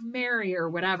statue of Mary or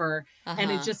whatever. And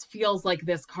it just feels like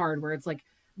this card where it's like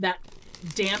that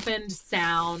dampened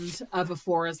sound of a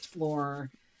forest floor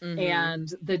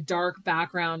and the dark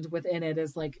background within it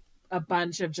is like a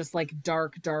bunch of just like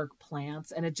dark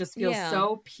plants, and it just feels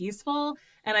so peaceful.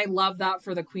 And I love that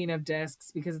for the Queen of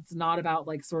Discs because it's not about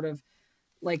like sort of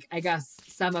like, I guess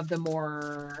some of the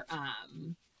more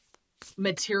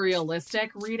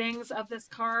materialistic readings of this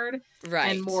card,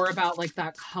 and more about like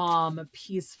that calm,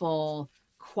 peaceful,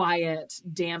 quiet,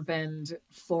 dampened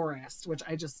forest, which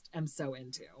I just am so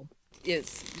into.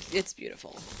 It's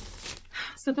beautiful.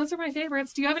 So those are my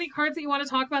favorites. Do you have any cards that you want to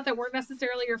talk about that weren't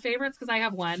necessarily your favorites? Because I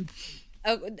have one.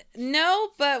 Oh no,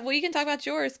 but we can talk about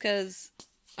yours because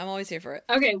I'm always here for it.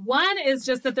 Okay, one is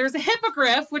just that there's a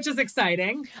hippogriff, which is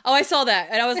exciting. Oh, I saw that.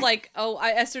 And I was like,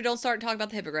 Esther, don't start talking about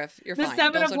the hippogriff. You're fine. The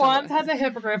Seven of Wands has a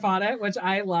hippogriff on it, which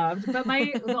I loved. But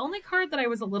the only card that I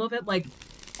was a little bit like,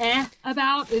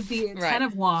 about is the Ten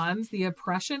of Wands, the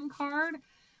Oppression card.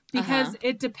 Because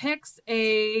it depicts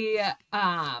a,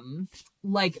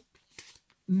 like,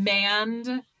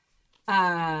 manned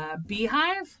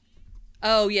beehive.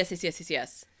 Oh,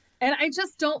 yes. And I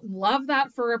just don't love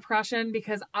that for oppression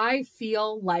because I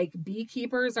feel like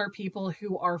beekeepers are people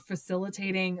who are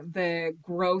facilitating the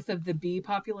growth of the bee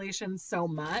population so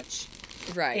much.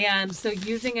 Right. And so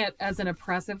using it as an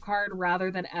oppressive card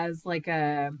rather than as like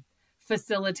a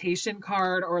facilitation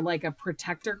card or like a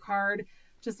protector card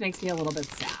just makes me a little bit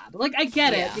sad. Like, I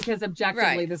get it because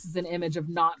objectively this is an image of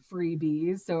not free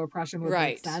bees, so oppression would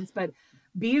make sense. But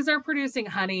bees are producing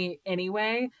honey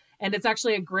anyway. And it's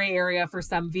actually a gray area for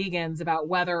some vegans about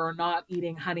whether or not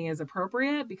eating honey is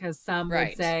appropriate because some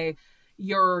would say,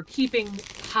 you're keeping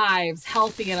hives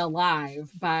healthy and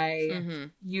alive by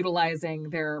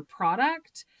utilizing their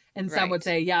product. And some would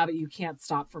say, yeah, but you can't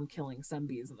stop from killing some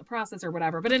bees in the process or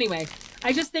whatever. But anyway,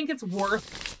 I just think it's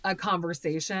worth a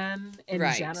conversation in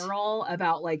general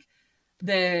about like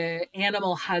the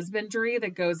animal husbandry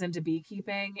that goes into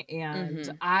beekeeping.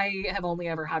 And I have only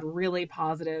ever had really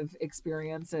positive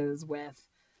experiences with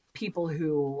people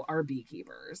who are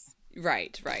beekeepers.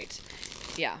 Right.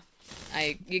 Yeah.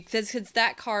 Because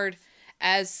that card,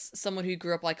 as someone who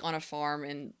grew up like on a farm,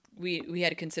 and we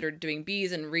had considered doing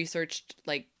bees and researched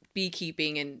like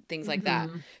beekeeping and things like that.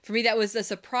 For me, that was a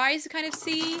surprise to kind of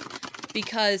see,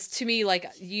 because to me, like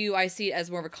I see it as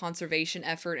more of a conservation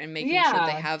effort and making sure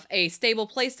they have a stable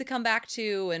place to come back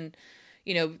to, and,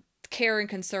 you know, care and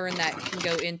concern that can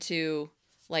go into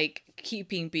like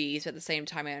keeping bees. But at the same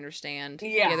time, I understand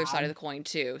the other side of the coin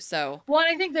too. So, well,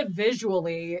 I think that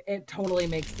visually it totally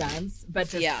makes sense, but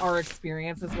just our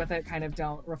experiences with it kind of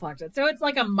don't reflect it. So it's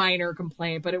like a minor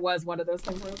complaint, but it was one of those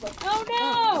things where I was like, oh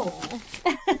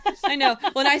no. I know.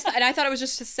 Well, and I thought it was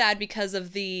just sad because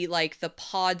of the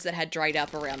pods that had dried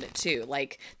up around it too.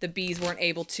 Like the bees weren't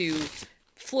able to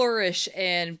flourish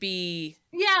and be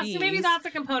bees. So maybe that's a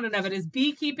component of it, is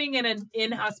beekeeping in an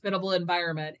inhospitable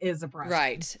environment is oppressive.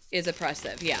 Right, is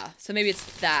oppressive, so maybe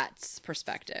it's that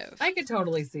perspective. I could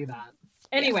totally see that.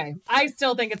 Anyway, I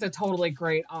still think it's a totally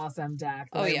great, awesome deck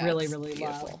that I really, really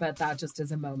love, but that just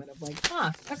is a moment of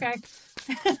like, okay.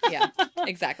 Yeah,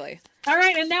 exactly. All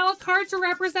right, and now a card to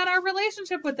represent our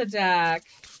relationship with the deck.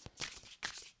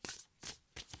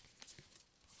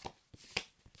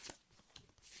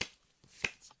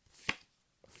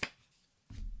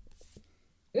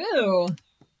 Ooh.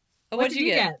 What did you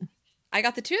get? I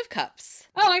got the Two of Cups.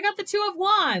 Oh, I got the Two of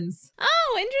Wands.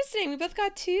 Oh, interesting. We both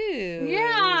got two.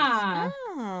 Yeah.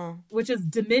 Oh. Which is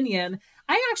Dominion.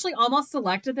 I actually almost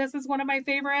selected this as one of my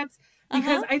favorites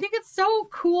because I think it's so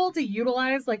cool to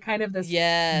utilize like kind of this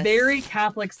very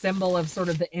Catholic symbol of sort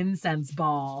of the incense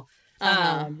ball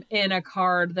in a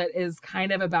card that is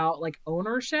kind of about like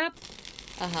ownership.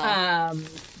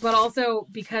 But also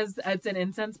because it's an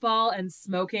incense ball and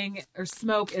smoke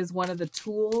is one of the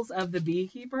tools of the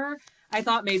beekeeper, I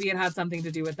thought maybe it had something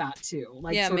to do with that too.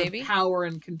 Like sort of power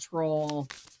and control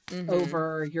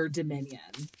over your dominion.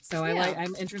 So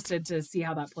I'm interested to see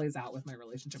how that plays out with my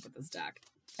relationship with this deck.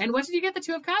 And what did you get? The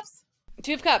Two of Cups?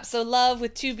 Two of Cups. So love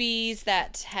with two bees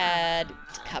that had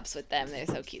cups with them. They're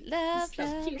so cute. Love.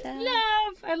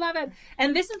 I love it.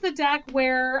 And this is the deck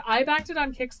where I backed it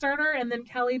on Kickstarter, and then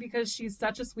Kelly, because she's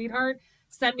such a sweetheart,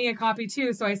 sent me a copy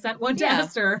too. So I sent one to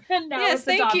Esther, and now it's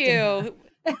adopted. Thank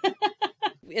you.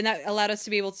 And that allowed us to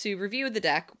be able to review the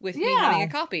deck with me having a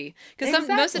copy. Because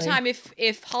most of the time,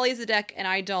 if Holly has a deck and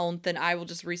I don't, then I will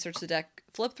just research the deck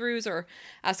flip throughs or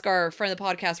ask our friend of the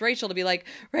podcast, Rachel, to be like,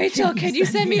 Rachel, can you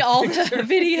send me all the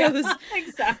videos? Yeah,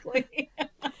 exactly.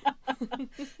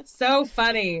 So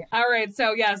funny. All right.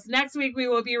 So yes, next week we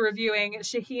will be reviewing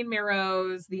Shaheen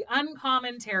Miro's The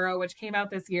Uncommon Tarot, which came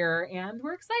out this year, and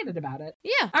we're excited about it.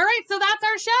 Yeah. All right. So that's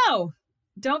our show.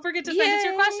 Don't forget to send us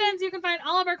your questions. You can find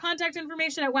all of our contact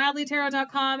information at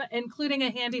wildlytarot.com, including a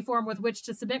handy form with which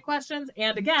to submit questions.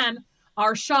 And again,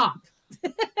 our shop.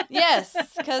 Yes,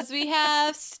 because we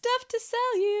have stuff to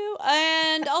sell you.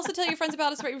 And also tell your friends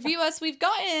about us, rate, review us. We've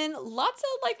gotten lots of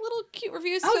like little cute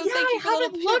reviews. Oh, so yeah, I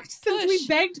haven't looked since we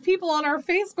begged people on our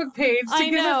Facebook page to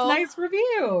give us nice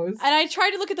reviews. And I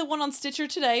tried to look at the one on Stitcher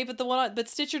today, but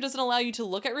Stitcher doesn't allow you to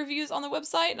look at reviews on the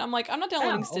website. And I'm like, I'm not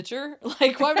downloading Stitcher.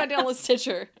 Like, why would I download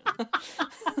Stitcher?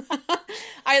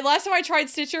 Last time I tried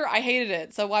Stitcher, I hated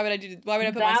it. So why would I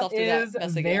put myself through that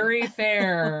mess again? Very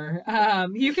fair.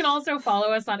 You can also follow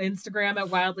us on Instagram at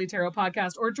Wildly Tarot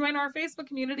Podcast, or join our Facebook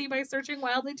community by searching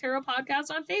Wildly Tarot Podcast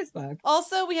on Facebook.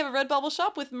 Also, we have a Redbubble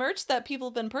shop with merch that people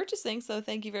have been purchasing, so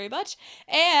thank you very much.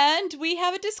 And we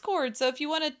have a Discord, so if you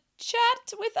want to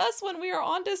chat with us when we are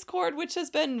on Discord, which has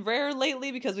been rare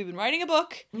lately because we've been writing a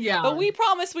book. Yeah. But we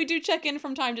promise we do check in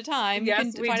from time to time. Yes,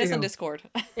 you can find us on Discord.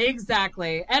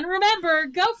 Exactly. And remember,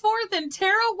 go forth and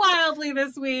tarot wildly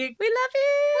this week. We love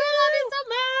you. We love you so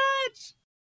much.